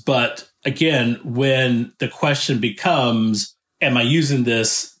citizens. But again, when the question becomes, am I using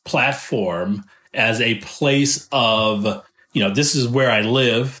this platform as a place of, this is where I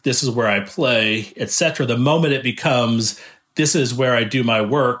live, this is where I play, et cetera, the moment it becomes, this is where I do my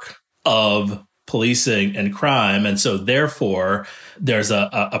work of policing and crime. And so therefore, there's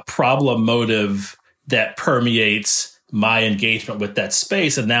a problem motive that permeates my engagement with that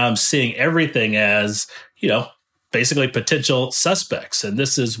space. And now I'm seeing everything as, basically potential suspects. And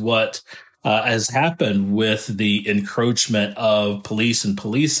this is what has happened with the encroachment of police and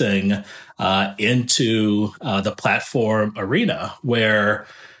policing into the platform arena, where,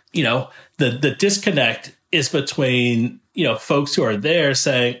 the disconnect is between folks who are there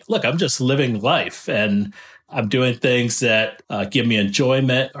saying, look, I'm just living life and I'm doing things that give me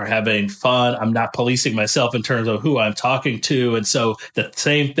enjoyment or having fun. I'm not policing myself in terms of who I'm talking to. And so the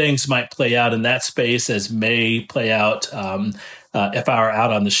same things might play out in that space as may play out if I were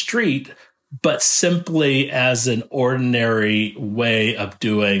out on the street, but simply as an ordinary way of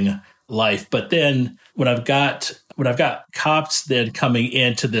doing life. But then when I've got cops then coming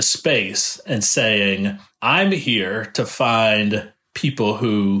into this space and saying, I'm here to find people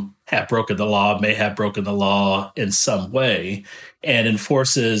who have broken the law, may have broken the law in some way, and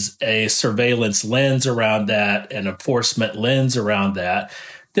enforces a surveillance lens around that, an enforcement lens around that,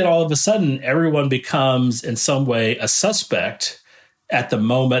 then all of a sudden everyone becomes in some way a suspect at the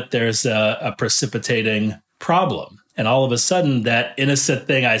moment there's a precipitating problem. And all of a sudden, that innocent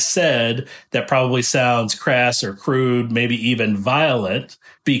thing I said that probably sounds crass or crude, maybe even violent,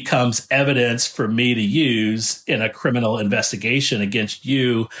 becomes evidence for me to use in a criminal investigation against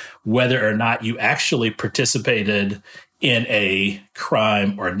you, whether or not you actually participated in a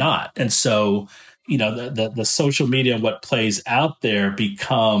crime or not. And so, the social media and what plays out there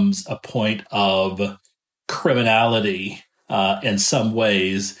becomes a point of criminality in some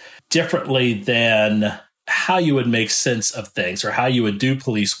ways, differently than how you would make sense of things or how you would do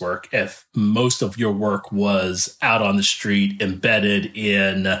police work if most of your work was out on the street, embedded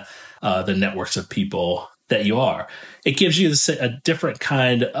in the networks of people that you are. It gives you a different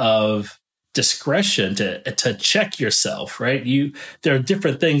kind of discretion to check yourself, right? There are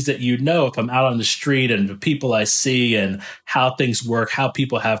different things that if I'm out on the street and the people I see and how things work, how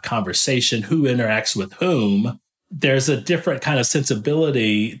people have conversation, who interacts with whom, there's a different kind of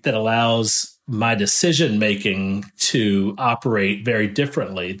sensibility that allows my decision making to operate very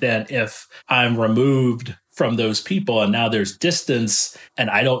differently than if I'm removed from those people and now there's distance and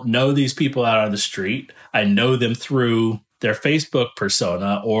I don't know these people out on the street. I know them through their Facebook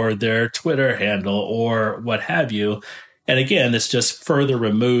persona or their Twitter handle or what have you. And again, it's just further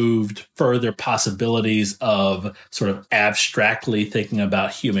removed, further possibilities of sort of abstractly thinking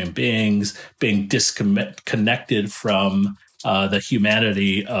about human beings, being disconnected from the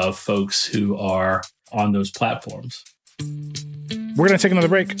humanity of folks who are on those platforms. We're going to take another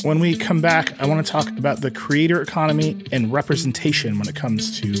break. When we come back, I want to talk about the creator economy and representation when it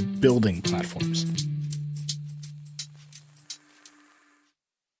comes to building platforms.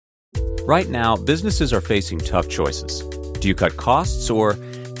 Right now, businesses are facing tough choices. Do you cut costs or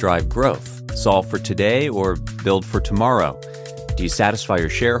drive growth? Solve for today or build for tomorrow? Do you satisfy your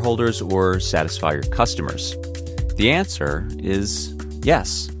shareholders or satisfy your customers? The answer is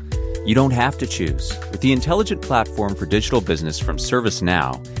yes. You don't have to choose. With the intelligent platform for digital business from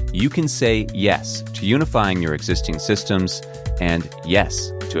ServiceNow, you can say yes to unifying your existing systems and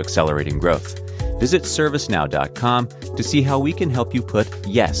yes to accelerating growth. Visit ServiceNow.com to see how we can help you put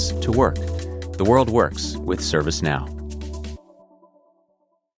yes to work. The world works with ServiceNow.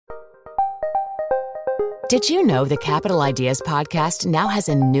 Did you know the Capital Ideas podcast now has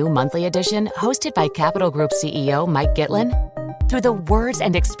a new monthly edition hosted by Capital Group CEO Mike Gitlin? Through the words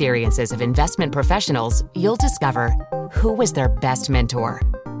and experiences of investment professionals, you'll discover who was their best mentor,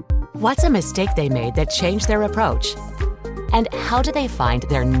 what's a mistake they made that changed their approach, and how do they find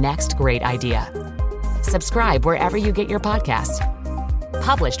their next great idea. Subscribe wherever you get your podcasts.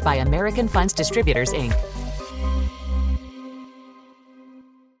 Published by American Funds Distributors, Inc.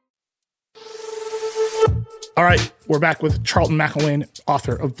 All right, we're back with Charlton McIlwain,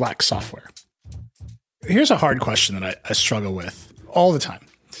 author of Black Software. Here's a hard question that I struggle with all the time.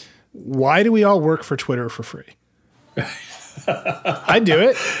 Why do we all work for Twitter for free? I do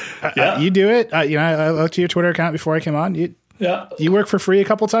it. Yeah. You do it. I looked at your Twitter account before I came on. You work for free a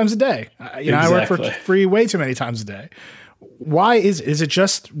couple times a day. Exactly. I work for free way too many times a day. Why is it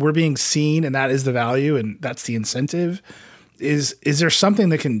just we're being seen and that is the value and that's the incentive? Is there something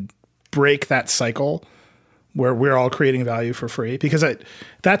that can break that cycle where we're all creating value for free? Because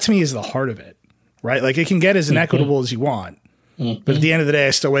that to me is the heart of it, right? Like it can get as inequitable as you want, but at the end of the day,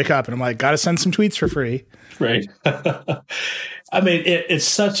 I still wake up and I'm like, got to send some tweets for free. Right. I mean, it's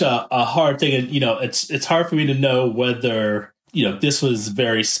such a hard thing. And, it's hard for me to know whether, this was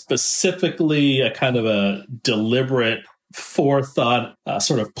very specifically a kind of a deliberate forethought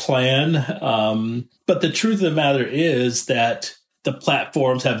sort of plan. But the truth of the matter is that the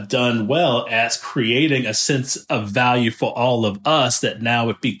platforms have done well as creating a sense of value for all of us that now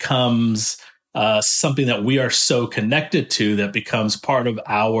it becomes something that we are so connected to that becomes part of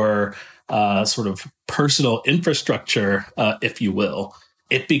our sort of personal infrastructure, if you will.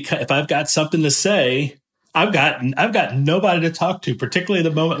 If I've got something to say, I've got nobody to talk to, particularly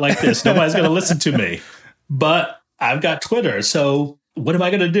at a moment like this. Nobody's going to listen to me, but I've got Twitter. So what am I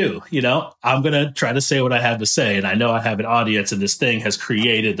going to do? I'm going to try to say what I have to say. And I know I have an audience and this thing has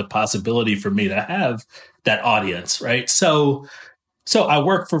created the possibility for me to have that audience, right? So I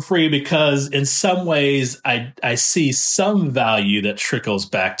work for free because in some ways I see some value that trickles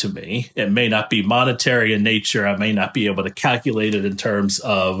back to me. It may not be monetary in nature. I may not be able to calculate it in terms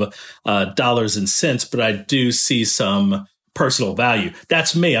of dollars and cents, but I do see some personal value.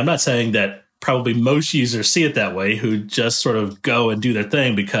 That's me. I'm not saying that probably most users see it that way, who just sort of go and do their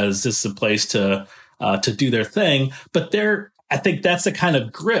thing because this is a place to do their thing. But I think that's the kind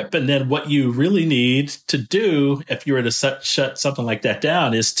of grip. And then what you really need to do if you were to shut something like that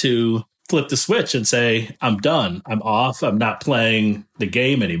down is to flip the switch and say, I'm done. I'm off. I'm not playing the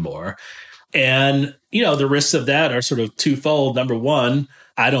game anymore. And, the risks of that are sort of twofold. Number one,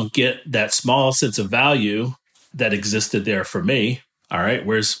 I don't get that small sense of value that existed there for me. All right,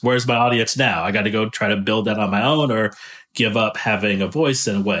 where's my audience now? I got to go try to build that on my own or give up having a voice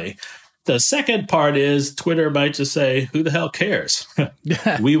in a way. The second part is Twitter might just say, who the hell cares?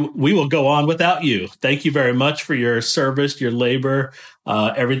 We will go on without you. Thank you very much for your service, your labor,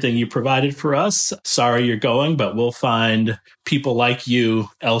 everything you provided for us. Sorry you're going, but we'll find people like you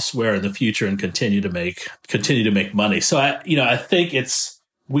elsewhere in the future and continue to make money. So I think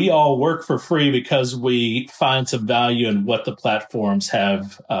we all work for free because we find some value in what the platforms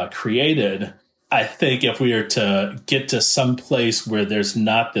have created. I think if we are to get to some place where there's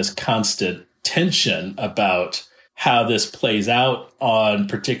not this constant tension about how this plays out on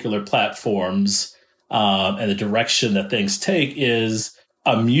particular platforms and the direction that things take, is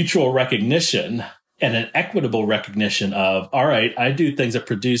a mutual recognition and an equitable recognition of, all right, I do things that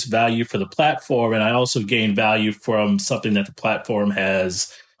produce value for the platform, and I also gain value from something that the platform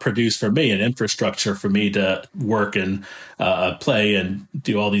has produce for me, an infrastructure for me to work and play and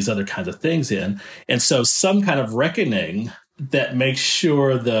do all these other kinds of things in. And so some kind of reckoning that makes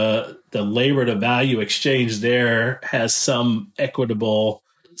sure the labor to value exchange there has something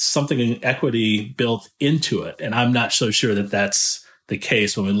in equity built into it. And I'm not so sure that that's the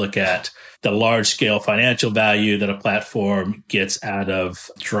case when we look at the large scale financial value that a platform gets out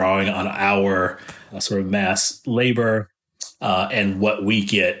of drawing on our sort of mass labor. And what we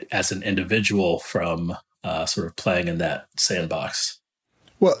get as an individual from sort of playing in that sandbox.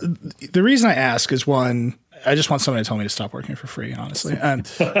 Well, the reason I ask is, one, I just want someone to tell me to stop working for free, honestly.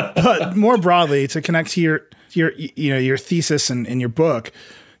 But more broadly, to connect to your thesis and your book,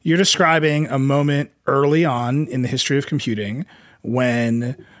 you're describing a moment early on in the history of computing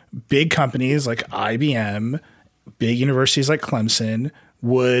when big companies like IBM, big universities like Clemson,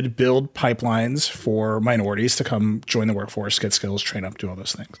 would build pipelines for minorities to come join the workforce, get skills, train up, do all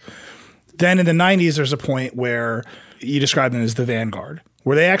those things. Then in the 90s, there's a point where you describe them as the vanguard,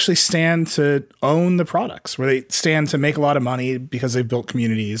 where they actually stand to own the products, where they stand to make a lot of money because they've built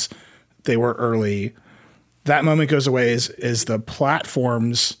communities. They were early. That moment goes away as the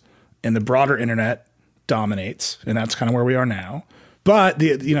platforms and the broader internet dominates, and that's kind of where we are now. But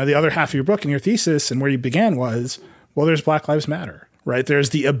the other half of your book and your thesis and where you began was, well, there's Black Lives Matter. Right? There's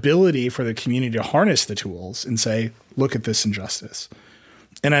the ability for the community to harness the tools and say, look at this injustice.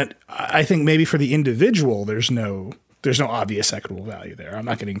 And I think maybe for the individual, there's no obvious equitable value there. I'm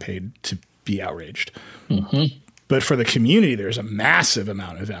not getting paid to be outraged. Mm-hmm. But for the community, there's a massive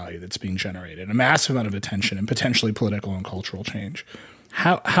amount of value that's being generated, a massive amount of attention and potentially political and cultural change.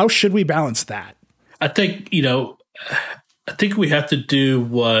 How should we balance that? I think we have to do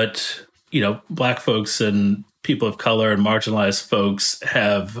what, Black folks and people of color and marginalized folks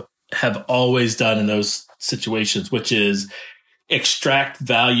have always done in those situations, which is extract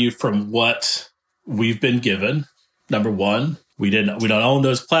value from what we've been given. Number one, we don't own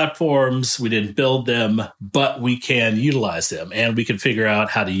those platforms, we didn't build them, but we can utilize them, and we can figure out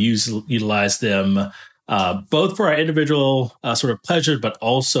how to utilize them both for our individual sort of pleasure, but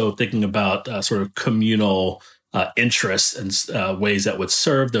also thinking about sort of communal interests and ways that would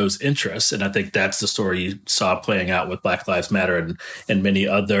serve those interests. And I think that's the story you saw playing out with Black Lives Matter and many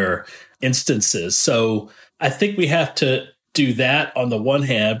other instances. So I think we have to do that on the one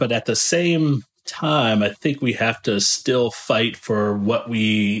hand, but at the same time, I think we have to still fight for what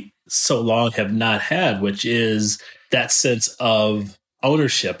we so long have not had, which is that sense of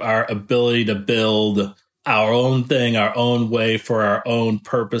ownership, our ability to build our own thing, our own way for our own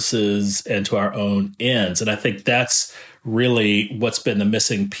purposes and to our own ends. And I think that's really what's been the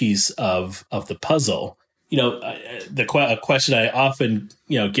missing piece of the puzzle. A question I often,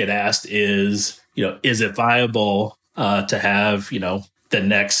 get asked is it viable to have, the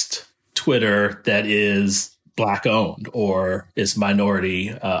next Twitter that is Black owned or is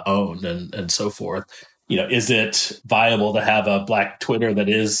minority owned and so forth? Is it viable to have a Black Twitter that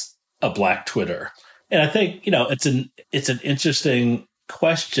is a Black Twitter? And I think, it's an interesting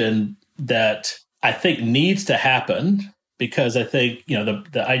question that I think needs to happen, because I think,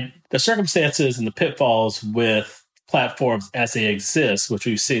 the circumstances and the pitfalls with platforms as they exist, which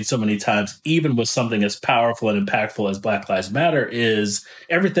we've seen so many times, even with something as powerful and impactful as Black Lives Matter, is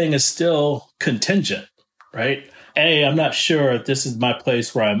everything is still contingent, right? I'm not sure if this is my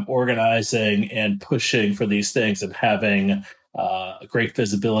place where I'm organizing and pushing for these things and having great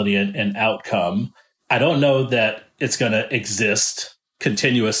visibility and outcome. I don't know that it's going to exist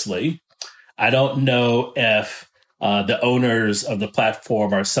continuously. I don't know if the owners of the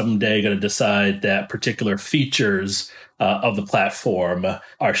platform are someday going to decide that particular features of the platform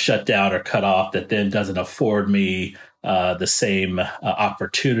are shut down or cut off that then doesn't afford me the same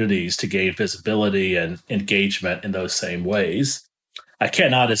opportunities to gain visibility and engagement in those same ways. I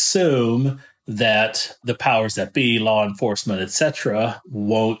cannot assume that the powers that be, law enforcement, etc.,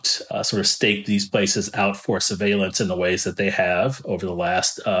 won't sort of stake these places out for surveillance in the ways that they have over the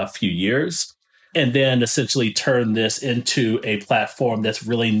last few years. And then essentially turn this into a platform that's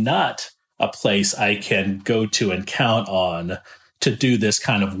really not a place I can go to and count on to do this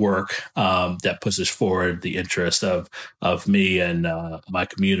kind of work that pushes forward the interest of me and my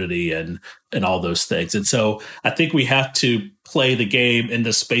community and all those things. And so I think we have to play the game in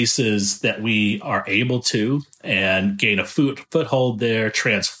the spaces that we are able to and gain a foothold there,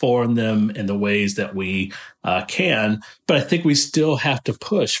 transform them in the ways that we can. But I think we still have to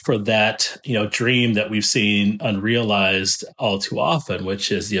push for that, dream that we've seen unrealized all too often,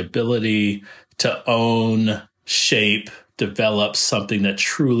 which is the ability to own, shape, develop something that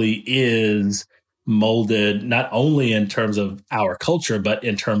truly is molded, not only in terms of our culture, but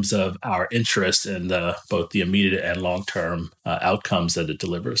in terms of our interest in both the immediate and long-term outcomes that it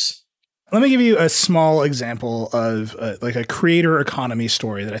delivers. Let me give you a small example of like a creator economy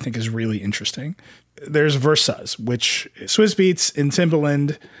story that I think is really interesting. There's Versuz, which Swizz Beatz and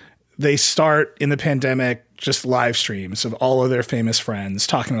Timbaland, they start in the pandemic just live streams of all of their famous friends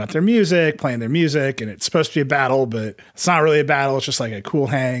talking about their music, playing their music, and it's supposed to be a battle, but it's not really a battle. It's just like a cool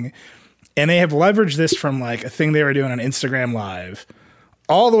hang. And they have leveraged this from like a thing they were doing on Instagram Live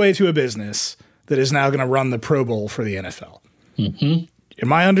all the way to a business that is now going to run the Pro Bowl for the NFL. Mm-hmm. And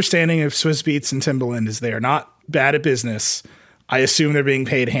my understanding of Swizz Beatz and Timbaland is they are not bad at business. I assume they're being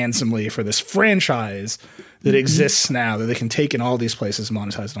paid handsomely for this franchise that exists now that they can take in all these places,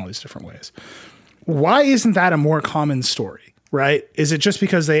 monetize in all these different ways. Why isn't that a more common story, right? Is it just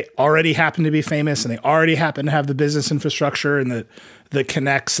because they already happen to be famous and they already happen to have the business infrastructure and that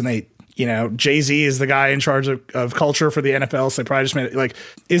connects, and they, Jay-Z is the guy in charge of culture for the NFL, so they probably just made it, like,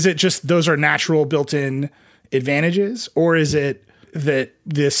 is it just those are natural built-in advantages, or is it that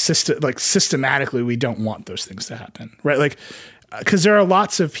this system, like systematically, we don't want those things to happen, right? Like, because there are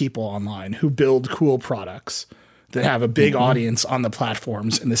lots of people online who build cool products that have a big audience on the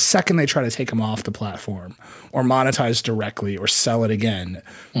platforms, and the second they try to take them off the platform or monetize directly or sell it again,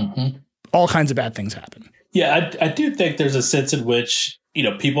 all kinds of bad things happen. Yeah, I do think there's a sense in which,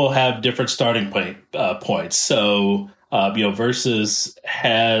 people have different starting points. So, Versuz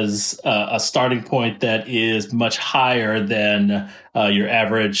has a starting point that is much higher than your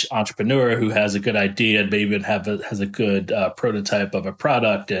average entrepreneur who has a good idea and maybe even has a good prototype of a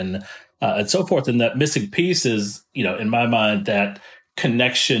product and so forth. And that missing piece is, in my mind, that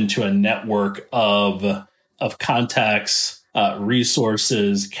connection to a network of contacts,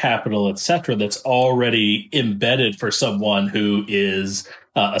 resources, capital, et cetera, that's already embedded for someone who is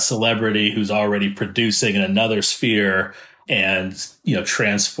a celebrity who's already producing in another sphere and,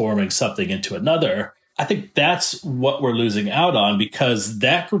 transforming something into another. I think that's what we're losing out on, because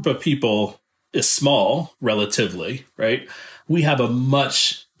that group of people is small relatively, right? We have a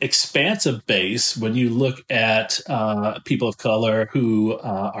much expansive base when you look at people of color who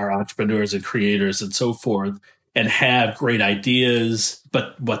are entrepreneurs and creators and so forth, and have great ideas,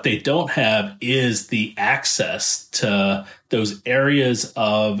 but what they don't have is the access to those areas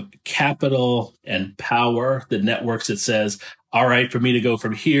of capital and power, the networks that says, all right, for me to go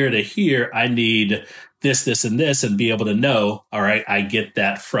from here to here, I need this, this, and this, and be able to know, all right, I get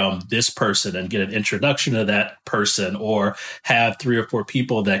that from this person, and get an introduction to that person, or have 3 or 4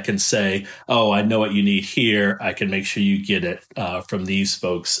 people that can say, oh, I know what you need here. I can make sure you get it from these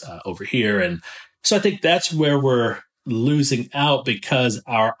folks over here. And so I think that's where we're losing out, because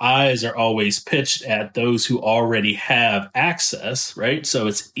our eyes are always pitched at those who already have access, right? So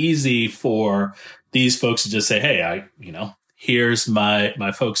it's easy for these folks to just say, hey, here's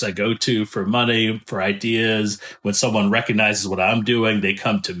my folks I go to for money, for ideas. When someone recognizes what I'm doing, they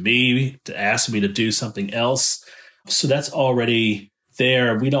come to me to ask me to do something else. So that's already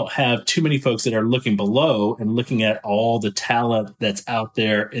there. We don't have too many folks that are looking below and looking at all the talent that's out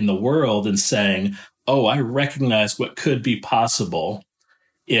there in the world and saying, oh, I recognize what could be possible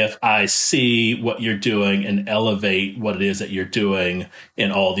if I see what you're doing and elevate what it is that you're doing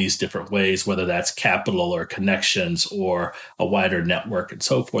in all these different ways, whether that's capital or connections or a wider network and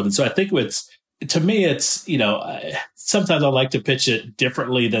so forth. And so I think to me, it's, sometimes I like to pitch it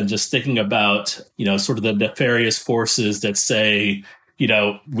differently than just thinking about, sort of the nefarious forces that say,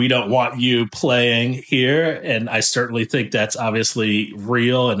 we don't want you playing here. And I certainly think that's obviously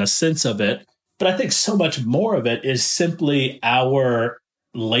real in a sense of it. But I think so much more of it is simply our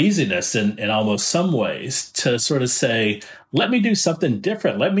laziness in almost some ways to sort of say, let me do something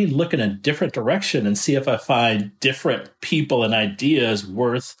different. Let me look in a different direction and see if I find different people and ideas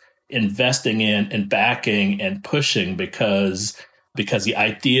worth investing in and backing and pushing, because because the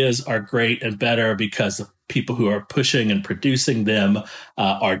ideas are great and better, because the people who are pushing and producing them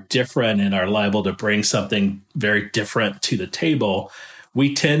are different and are liable to bring something very different to the table.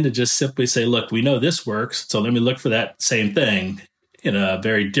 We tend to just simply say, look, we know this works, so let me look for that same thing in a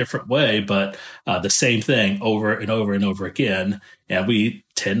very different way, but the same thing over and over and over again. And we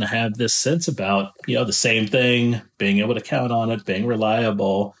tend to have this sense about, the same thing, being able to count on it, being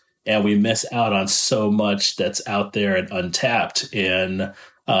reliable. And we miss out on so much that's out there and untapped in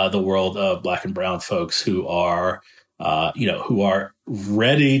the world of Black and brown folks who are, who are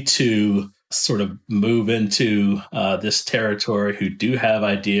ready to sort of move into this territory, who do have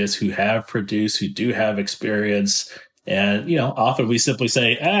ideas, who have produced, who do have experience. And, often we simply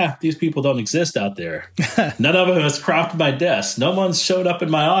say, these people don't exist out there. None of them has cropped my desk. No one's showed up in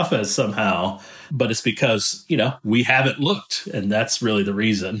my office somehow. But it's because, we haven't looked. And that's really the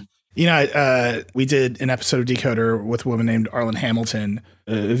reason. We did an episode of Decoder with a woman named Arlen Hamilton,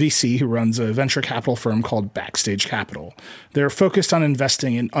 a VC who runs a venture capital firm called Backstage Capital. They're focused on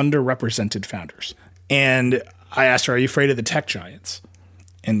investing in underrepresented founders. And I asked her, are you afraid of the tech giants?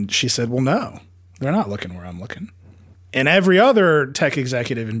 And she said, well, no, they're not looking where I'm looking. And every other tech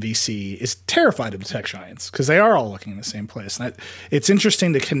executive in VC is terrified of the tech giants because they are all looking in the same place. And it's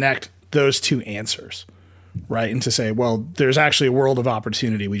interesting to connect those two answers. Right. And to say, well, there's actually a world of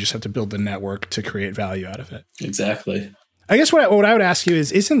opportunity. We just have to build the network to create value out of it. Exactly. I guess what I would ask you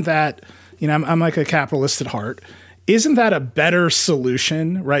is, isn't that, I'm like a capitalist at heart. Isn't that a better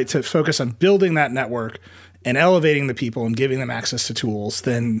solution, right, to focus on building that network and elevating the people and giving them access to tools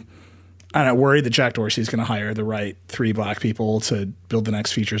than, I don't know, worried that Jack Dorsey is going to hire the right 3 Black people to build the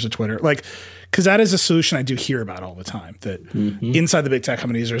next features of Twitter? Because that is a solution I do hear about all the time, that inside the big tech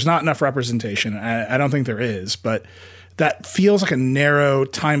companies, there's not enough representation. I don't think there is, but that feels like a narrow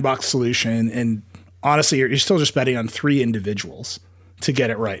time box solution. And honestly, you're still just betting on 3 individuals to get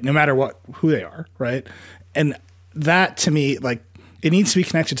it right, no matter who they are, right? And that, to me, it needs to be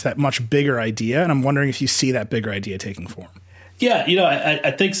connected to that much bigger idea. And I'm wondering if you see that bigger idea taking form. Yeah, I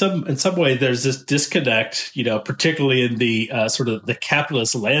think in some way there's this disconnect, particularly in the sort of the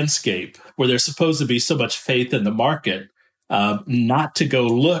capitalist landscape where there's supposed to be so much faith in the market, not to go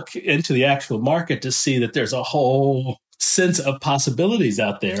look into the actual market to see that there's a whole sense of possibilities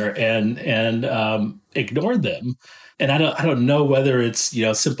out there and ignore them. And I don't know whether it's,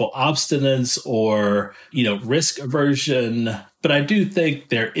 simple obstinance or, risk aversion, but I do think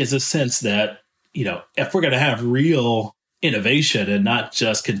there is a sense that, if we're going to have real innovation and not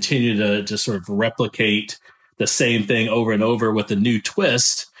just continue to just sort of replicate the same thing over and over with a new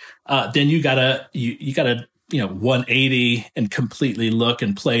twist, then you gotta 180 and completely look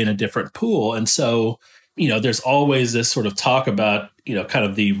and play in a different pool. And so, there's always this sort of talk about, kind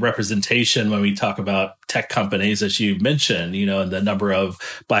of the representation when we talk about tech companies, as you mentioned, and the number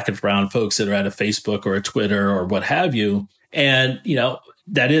of Black and brown folks that are at a Facebook or a Twitter or what have you. And,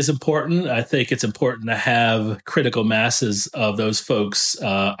 that is important. I think it's important to have critical masses of those folks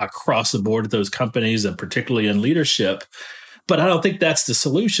across the board at those companies, and particularly in leadership. But I don't think that's the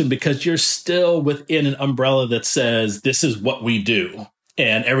solution, because you're still within an umbrella that says this is what we do.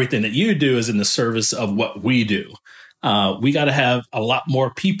 And everything that you do is in the service of what we do. We got to have a lot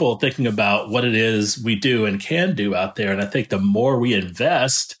more people thinking about what it is we do and can do out there. And I think the more we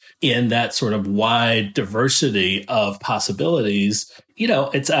invest in that sort of wide diversity of possibilities,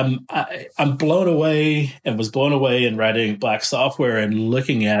 I'm blown away and was blown away in writing Black Software and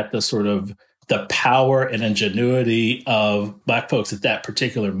looking at the sort of the power and ingenuity of Black folks at that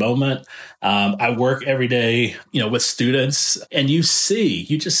particular moment. I work every day, with students, and you just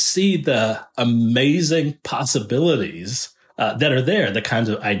see the amazing possibilities that are there, the kinds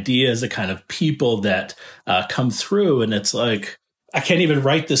of ideas, the kind of people that come through. And it's like, I can't even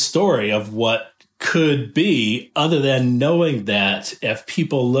write the story of what could be, other than knowing that if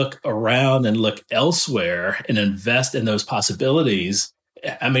people look around and look elsewhere and invest in those possibilities,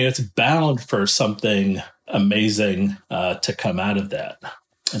 I mean, it's bound for something amazing to come out of that.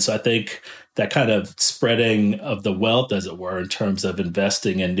 And so I think that kind of spreading of the wealth, as it were, in terms of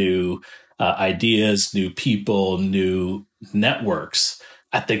investing in new ideas, new people, new networks,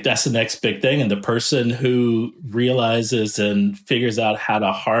 I think that's the next big thing. And the person who realizes and figures out how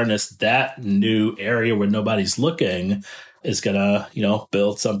to harness that new area where nobody's looking is going to,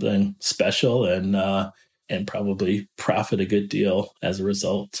 build something special and probably profit a good deal as a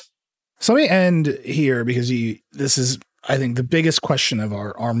result. So let me end here, because this is, I think, the biggest question of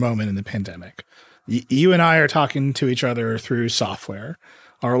our moment in the pandemic. You and I are talking to each other through software.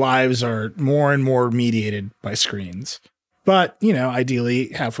 Our lives are more and more mediated by screens. But, ideally,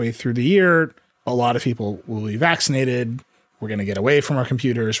 halfway through the year, a lot of people will be vaccinated. we're going to get away from our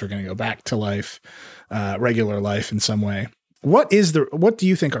computers. We're going to go back to life, regular life in some way. What do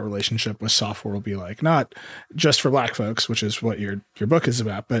you think our relationship with software will be like? Not just for Black folks, which is what your book is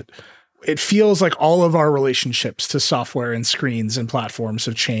about, but it feels like all of our relationships to software and screens and platforms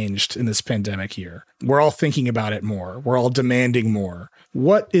have changed in this pandemic year. We're all thinking about it more. We're all demanding more.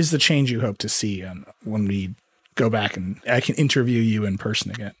 What is the change you hope to see when we go back and I can interview you in person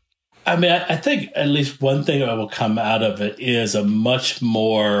again? I mean, I think at least one thing that will come out of it is a much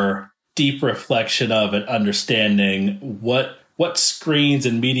more deep reflection of and understanding what screens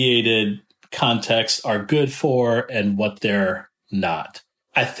and mediated contexts are good for and what they're not.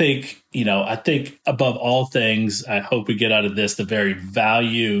 I think above all things, I hope we get out of this the very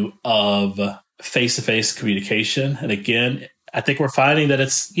value of face-to-face communication. And again, I think we're finding that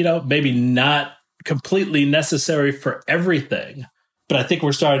it's, maybe not completely necessary for everything, but I think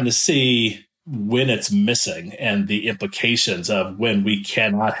we're starting to see when it's missing and the implications of when we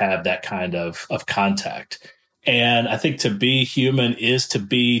cannot have that kind of contact. And I think to be human is to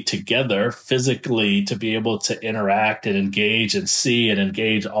be together physically, to be able to interact and engage and see and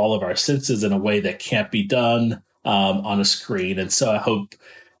engage all of our senses in a way that can't be done on a screen. And so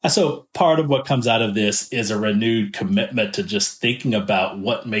so part of what comes out of this is a renewed commitment to just thinking about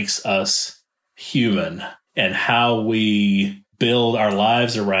what makes us human and how we build our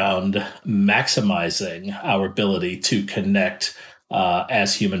lives around maximizing our ability to connect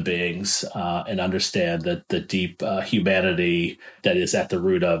as human beings and understand the deep humanity that is at the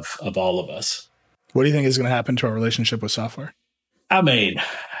root of all of us. What do you think is going to happen to our relationship with software? I mean,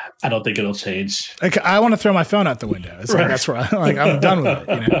 I don't think it'll change. I want to throw my phone out the window. It's right. That's where I'm done with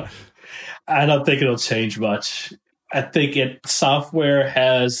it. I don't think it'll change much. I think software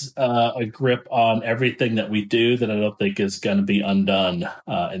has a grip on everything that we do that I don't think is going to be undone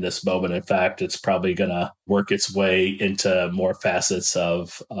in this moment. In fact, it's probably going to work its way into more facets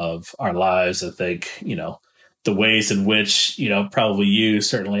of our lives. I think, the ways in which, probably you,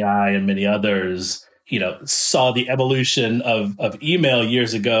 certainly I, and many others, saw the evolution of email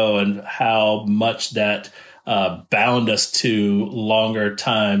years ago and how much that bound us to longer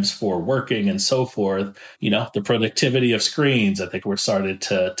times for working and so forth. The productivity of screens, I think we're starting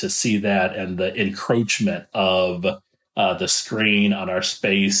to see that, and the encroachment of the screen on our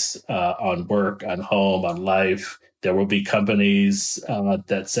space, on work, on home, on life. There will be companies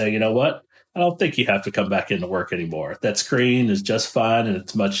that say, you know what? I don't think you have to come back into work anymore. That screen is just fine and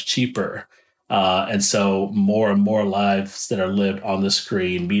it's much cheaper. And so more and more lives that are lived on the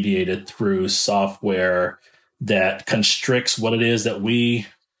screen, mediated through software that constricts what it is that we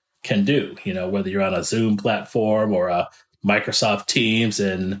can do, whether you're on a Zoom platform or a Microsoft Teams,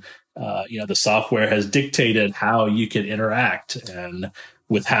 and, the software has dictated how you can interact and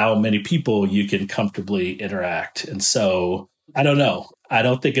with how many people you can comfortably interact. And so I don't know. I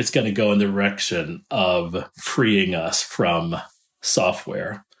don't think it's going to go in the direction of freeing us from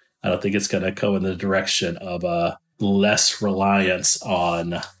software. I don't think it's going to go in the direction of less reliance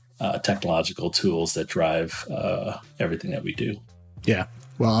on technological tools that drive everything that we do. Yeah.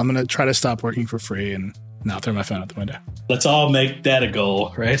 Well, I'm going to try to stop working for free and not throw my phone out the window. Let's all make that a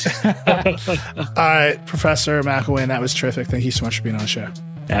goal, right? All right, Professor McElwain, that was terrific. Thank you so much for being on the show.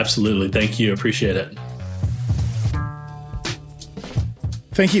 Absolutely. Thank you. Appreciate it.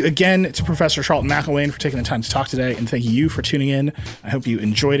 Thank you again to Professor Charlton McElwain for taking the time to talk today, and thank you for tuning in. I hope you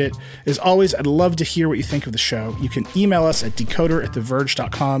enjoyed it. As always, I'd love to hear what you think of the show. You can email us at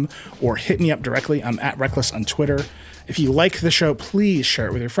decoder@theverge.com or hit me up directly. I'm @Reckless on Twitter. If you like the show, please share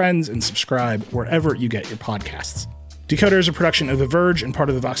it with your friends and subscribe wherever you get your podcasts. Decoder is a production of The Verge and part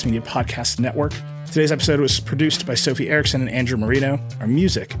of the Vox Media Podcast Network. Today's episode was produced by Sophie Erickson and Andrew Marino. Our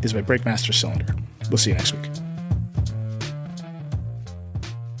music is by Breakmaster Cylinder. We'll see you next week.